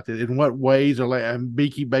talked about it. In what ways are like, and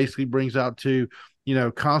Beeke basically brings out to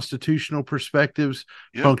constitutional perspectives,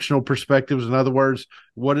 Yeah. functional perspectives. In other words,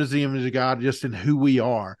 what is the image of God just in who we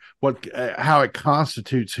are, how it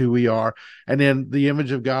constitutes who we are, and then the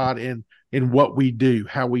image of God in what we do,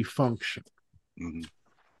 how we function. Mhm.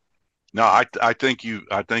 No, I think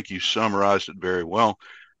you summarized it very well.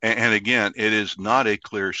 And again, it is not a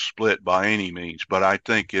clear split by any means, but I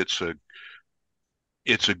think it's a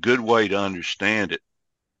good way to understand it.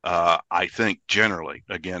 I think generally,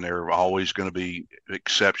 again, there are always going to be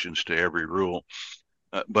exceptions to every rule,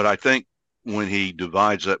 but I think when he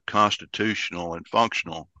divides up constitutional and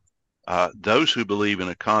functional, those who believe in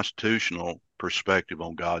a constitutional perspective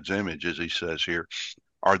on God's image, as he says here,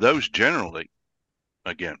 are those generally,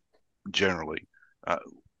 again, generally, uh,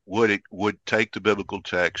 would take the biblical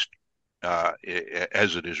text as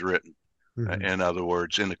it is written. Mm-hmm. In other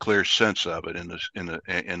words, in the clear sense of it,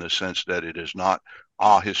 in the sense that it is not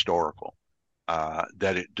ahistorical,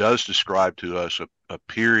 that it does describe to us a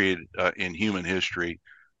period in human history,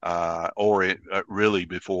 or really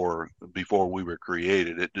before we were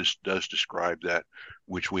created. It just does describe that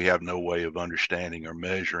which we have no way of understanding or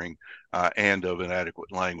measuring, and of an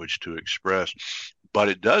adequate language to express. But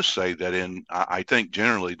it does say that I think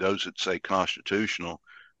generally those that say constitutional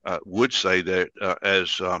would say that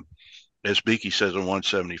as Beeke says in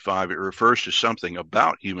 175, it refers to something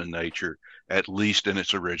about human nature, at least in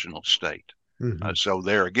its original state. Mm-hmm. So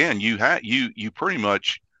there again, you pretty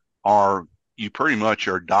much are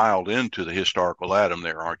dialed into the historical Adam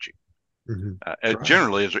there, aren't you? Mm-hmm. Right.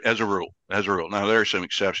 Generally, as a rule, Now there are some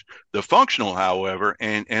exceptions. The functional, however,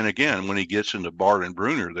 and again, when he gets into Bart and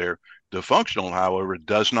Bruner, there, the functional, however,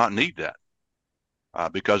 does not need that,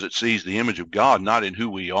 because it sees the image of God not in who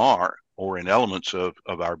we are or in elements of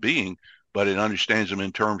our being, but it understands them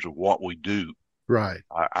in terms of what we do, Right.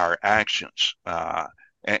 our actions.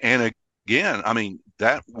 And again, I mean,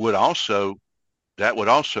 that would also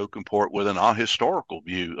comport with an ahistorical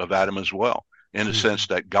view of Adam as well, in the Mm-hmm. sense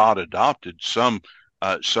that God adopted some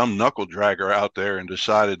knuckle dragger out there and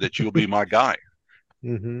decided that you'll be my guy.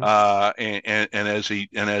 Mm-hmm.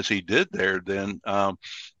 And as he did there, then uh,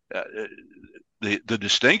 the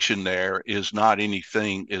distinction there is not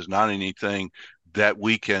anything that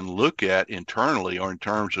we can look at internally or in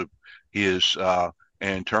terms of his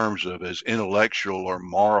in terms of his intellectual or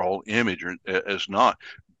moral image, or as not.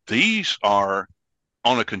 These are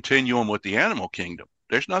on a continuum with the animal kingdom.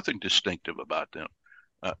 There's nothing distinctive about them.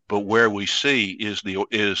 But where we see is the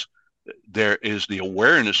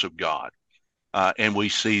awareness of God, and we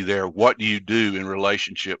see there, what do you do in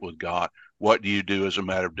relationship with God? What do you do as a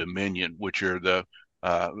matter of dominion, which are the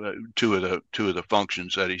uh, two of the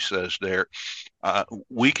functions that he says there.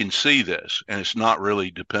 We can see this, and it's not really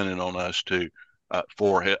dependent on us to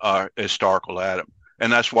for our historical Adam,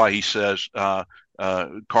 and that's why he says Karl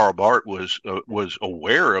Barth was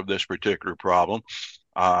aware of this particular problem,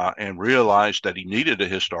 and realized that he needed a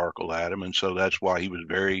historical Adam, and so that's why he was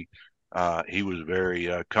very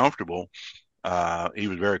comfortable. He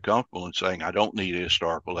was very comfortable in saying, "I don't need a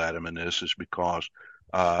historical Adam in this," is because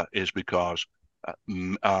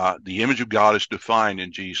the image of God is defined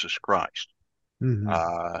in Jesus Christ,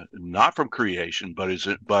 Mm-hmm. not from creation, but is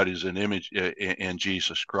an image in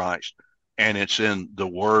Jesus Christ, and it's in the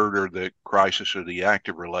Word or the crisis or the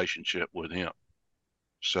active relationship with Him.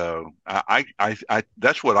 So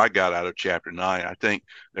that's what I got out of chapter 9. I think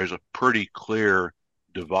there's a pretty clear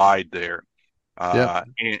divide there, Yep.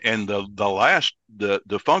 and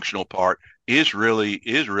the functional part is really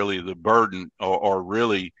the burden, or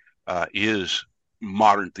really is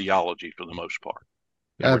modern theology for the most part.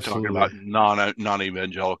 And we're talking Absolutely. about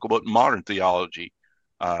non-evangelical, but modern theology,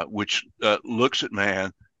 which looks at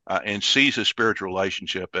man and sees a spiritual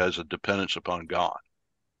relationship as a dependence upon God.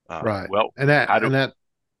 Right. Well, And that how do and that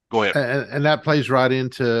go ahead? and that plays right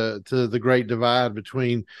into the great divide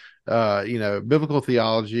between biblical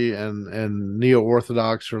theology and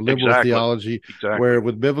neo-orthodox or liberal Exactly, theology, exactly. where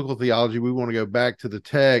with biblical theology we want to go back to the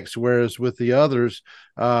text, whereas with the others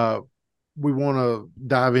we want to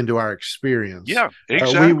dive into our experience. Yeah, We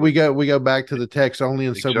exactly, we go back to the text only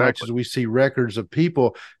in so much exactly. as we see records of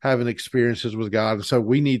people having experiences with God, and so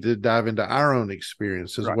we need to dive into our own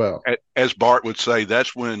experience as Right. well. As Bart would say,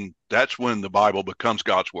 that's when the Bible becomes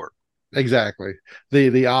God's word. Exactly.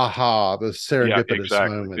 The aha, the Yeah, serendipitous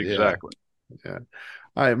exactly, moment. Yeah. exactly. Yeah.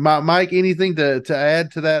 All right, Mike, anything to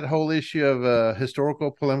add to that whole issue of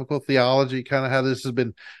historical polemical theology, kind of how this has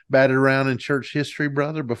been batted around in church history,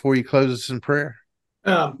 brother, before you close us in prayer?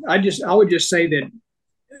 I would just say that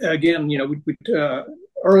again,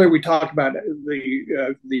 earlier we talked about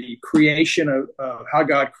the creation of how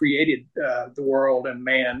God created the world and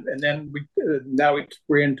man, and then now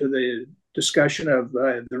we're into the discussion of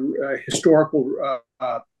the historical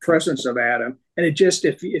presence of Adam, and it just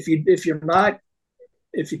if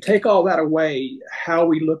you take all that away, how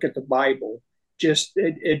we look at the Bible just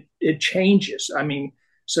it changes. I mean,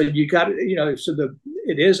 so you got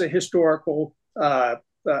it is a historical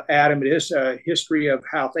Adam. It is a history of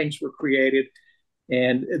how things were created,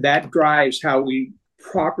 and that drives how we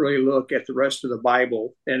properly look at the rest of the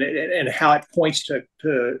Bible, and how it points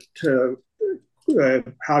to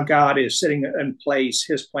how God is setting in place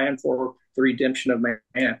His plan for the redemption of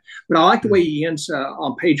man. But I like the way he ends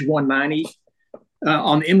on page 190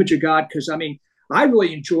 on the image of God, because I mean, I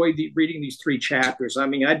really enjoyed reading these three chapters. I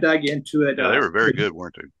mean, I dug into it. Yeah, they were very good,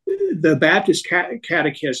 weren't they? The Baptist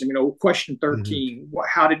Catechism, question Mm-hmm. 13,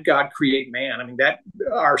 how did God create man? I mean, that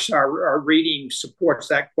our reading supports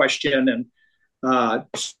that question. And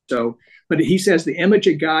but he says the image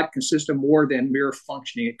of God consists of more than mere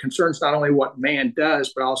functioning. It concerns not only what man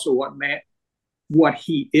does, but also what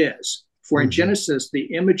he is. For in Mm-hmm. Genesis,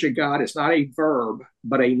 the image of God is not a verb,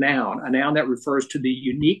 but a noun that refers to the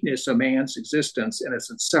uniqueness of man's existence and is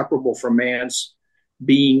inseparable from man's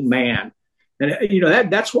being man. And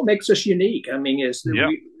that's what makes us unique. I mean,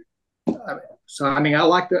 Yeah. I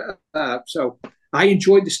like the so I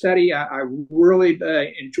enjoyed the study. I really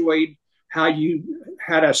enjoyed how you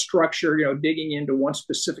had a structure, digging into one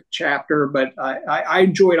specific chapter. But I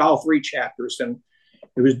enjoyed all three chapters, and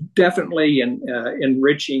it was definitely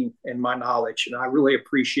enriching in my knowledge, and I really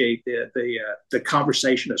appreciate the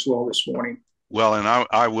conversation as well this morning. Well, and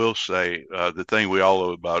I will say the thing we all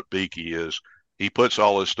know about Beeke is he puts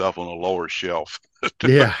all this stuff on a lower shelf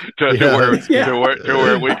Yeah. to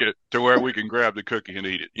where we can grab the cookie and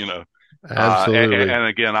eat it. Absolutely. And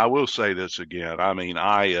again, I will say this again. I mean,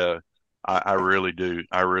 I really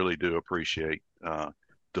do appreciate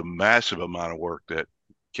the massive amount of work that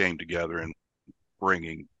came together and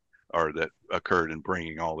bringing or that occurred in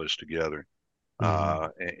bringing all this together.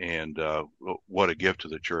 And what a gift to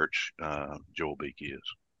the church Joel Beeke is.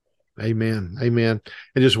 Amen. Amen.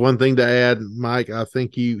 And just one thing to add, Mike, I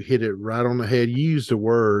think you hit it right on the head. You used a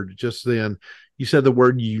word just then. You said the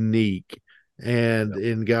word unique. And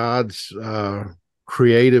in God's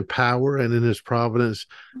creative power and in his providence,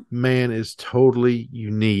 man is totally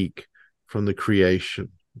unique from the creation.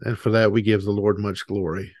 And for that, we give the Lord much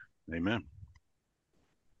glory. Amen.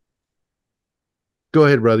 Go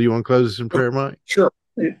ahead, brother. You want to close this in prayer, Mike? Sure.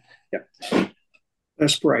 Yeah.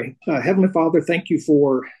 Let's pray. Heavenly Father, thank you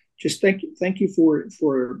for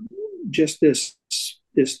just this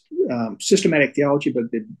systematic theology book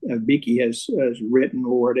that Beeke has written,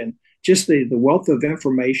 Lord, and just the wealth of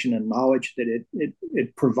information and knowledge that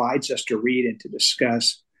it provides us to read and to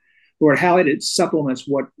discuss. Lord, how it supplements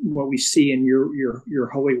what we see in your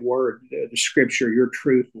holy word, the scripture, your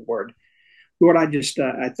truth, Lord. Lord, I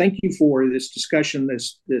thank you for this discussion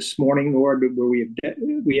this morning, Lord, where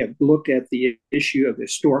we have looked at the issue of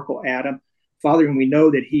historical Adam, Father, and we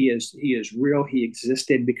know that he is real. He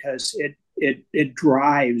existed because it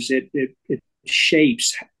drives, it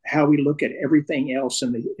shapes how we look at everything else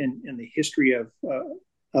in the history of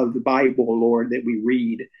the Bible, Lord, that we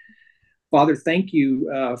read. Father, thank you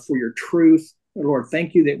for your truth. Lord,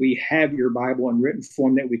 thank you that we have your Bible in written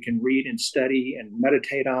form that we can read and study and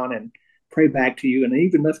meditate on and pray back to you and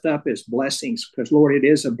even lift up as blessings, because, Lord, it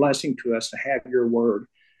is a blessing to us to have your word.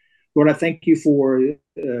 Lord, I thank you for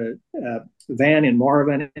Van and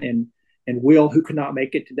Marvin and Will, who could not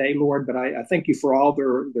make it today, Lord. But I thank you for all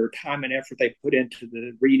their time and effort they put into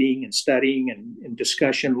the reading and studying and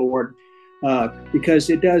discussion, Lord. Because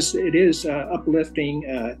it is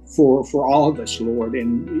uplifting for all of us, Lord.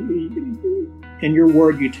 And in your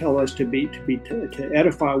word, you tell us to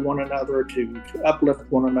edify one another, to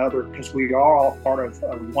uplift one another, because we are all part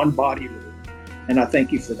of one body, Lord. And I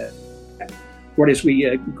thank you for that. Lord, as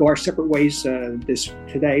we go our separate ways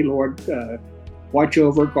today, Lord, watch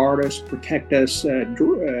over, guard us, protect us,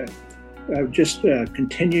 just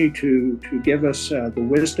continue to give us the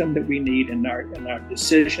wisdom that we need in our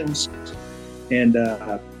decisions and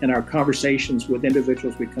our conversations with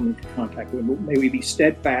individuals we come into contact with. May we be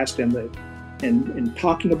steadfast in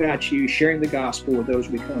talking about you, sharing the gospel with those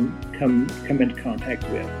we come into contact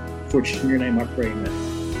with. For in your name I pray, amen.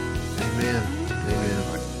 Amen.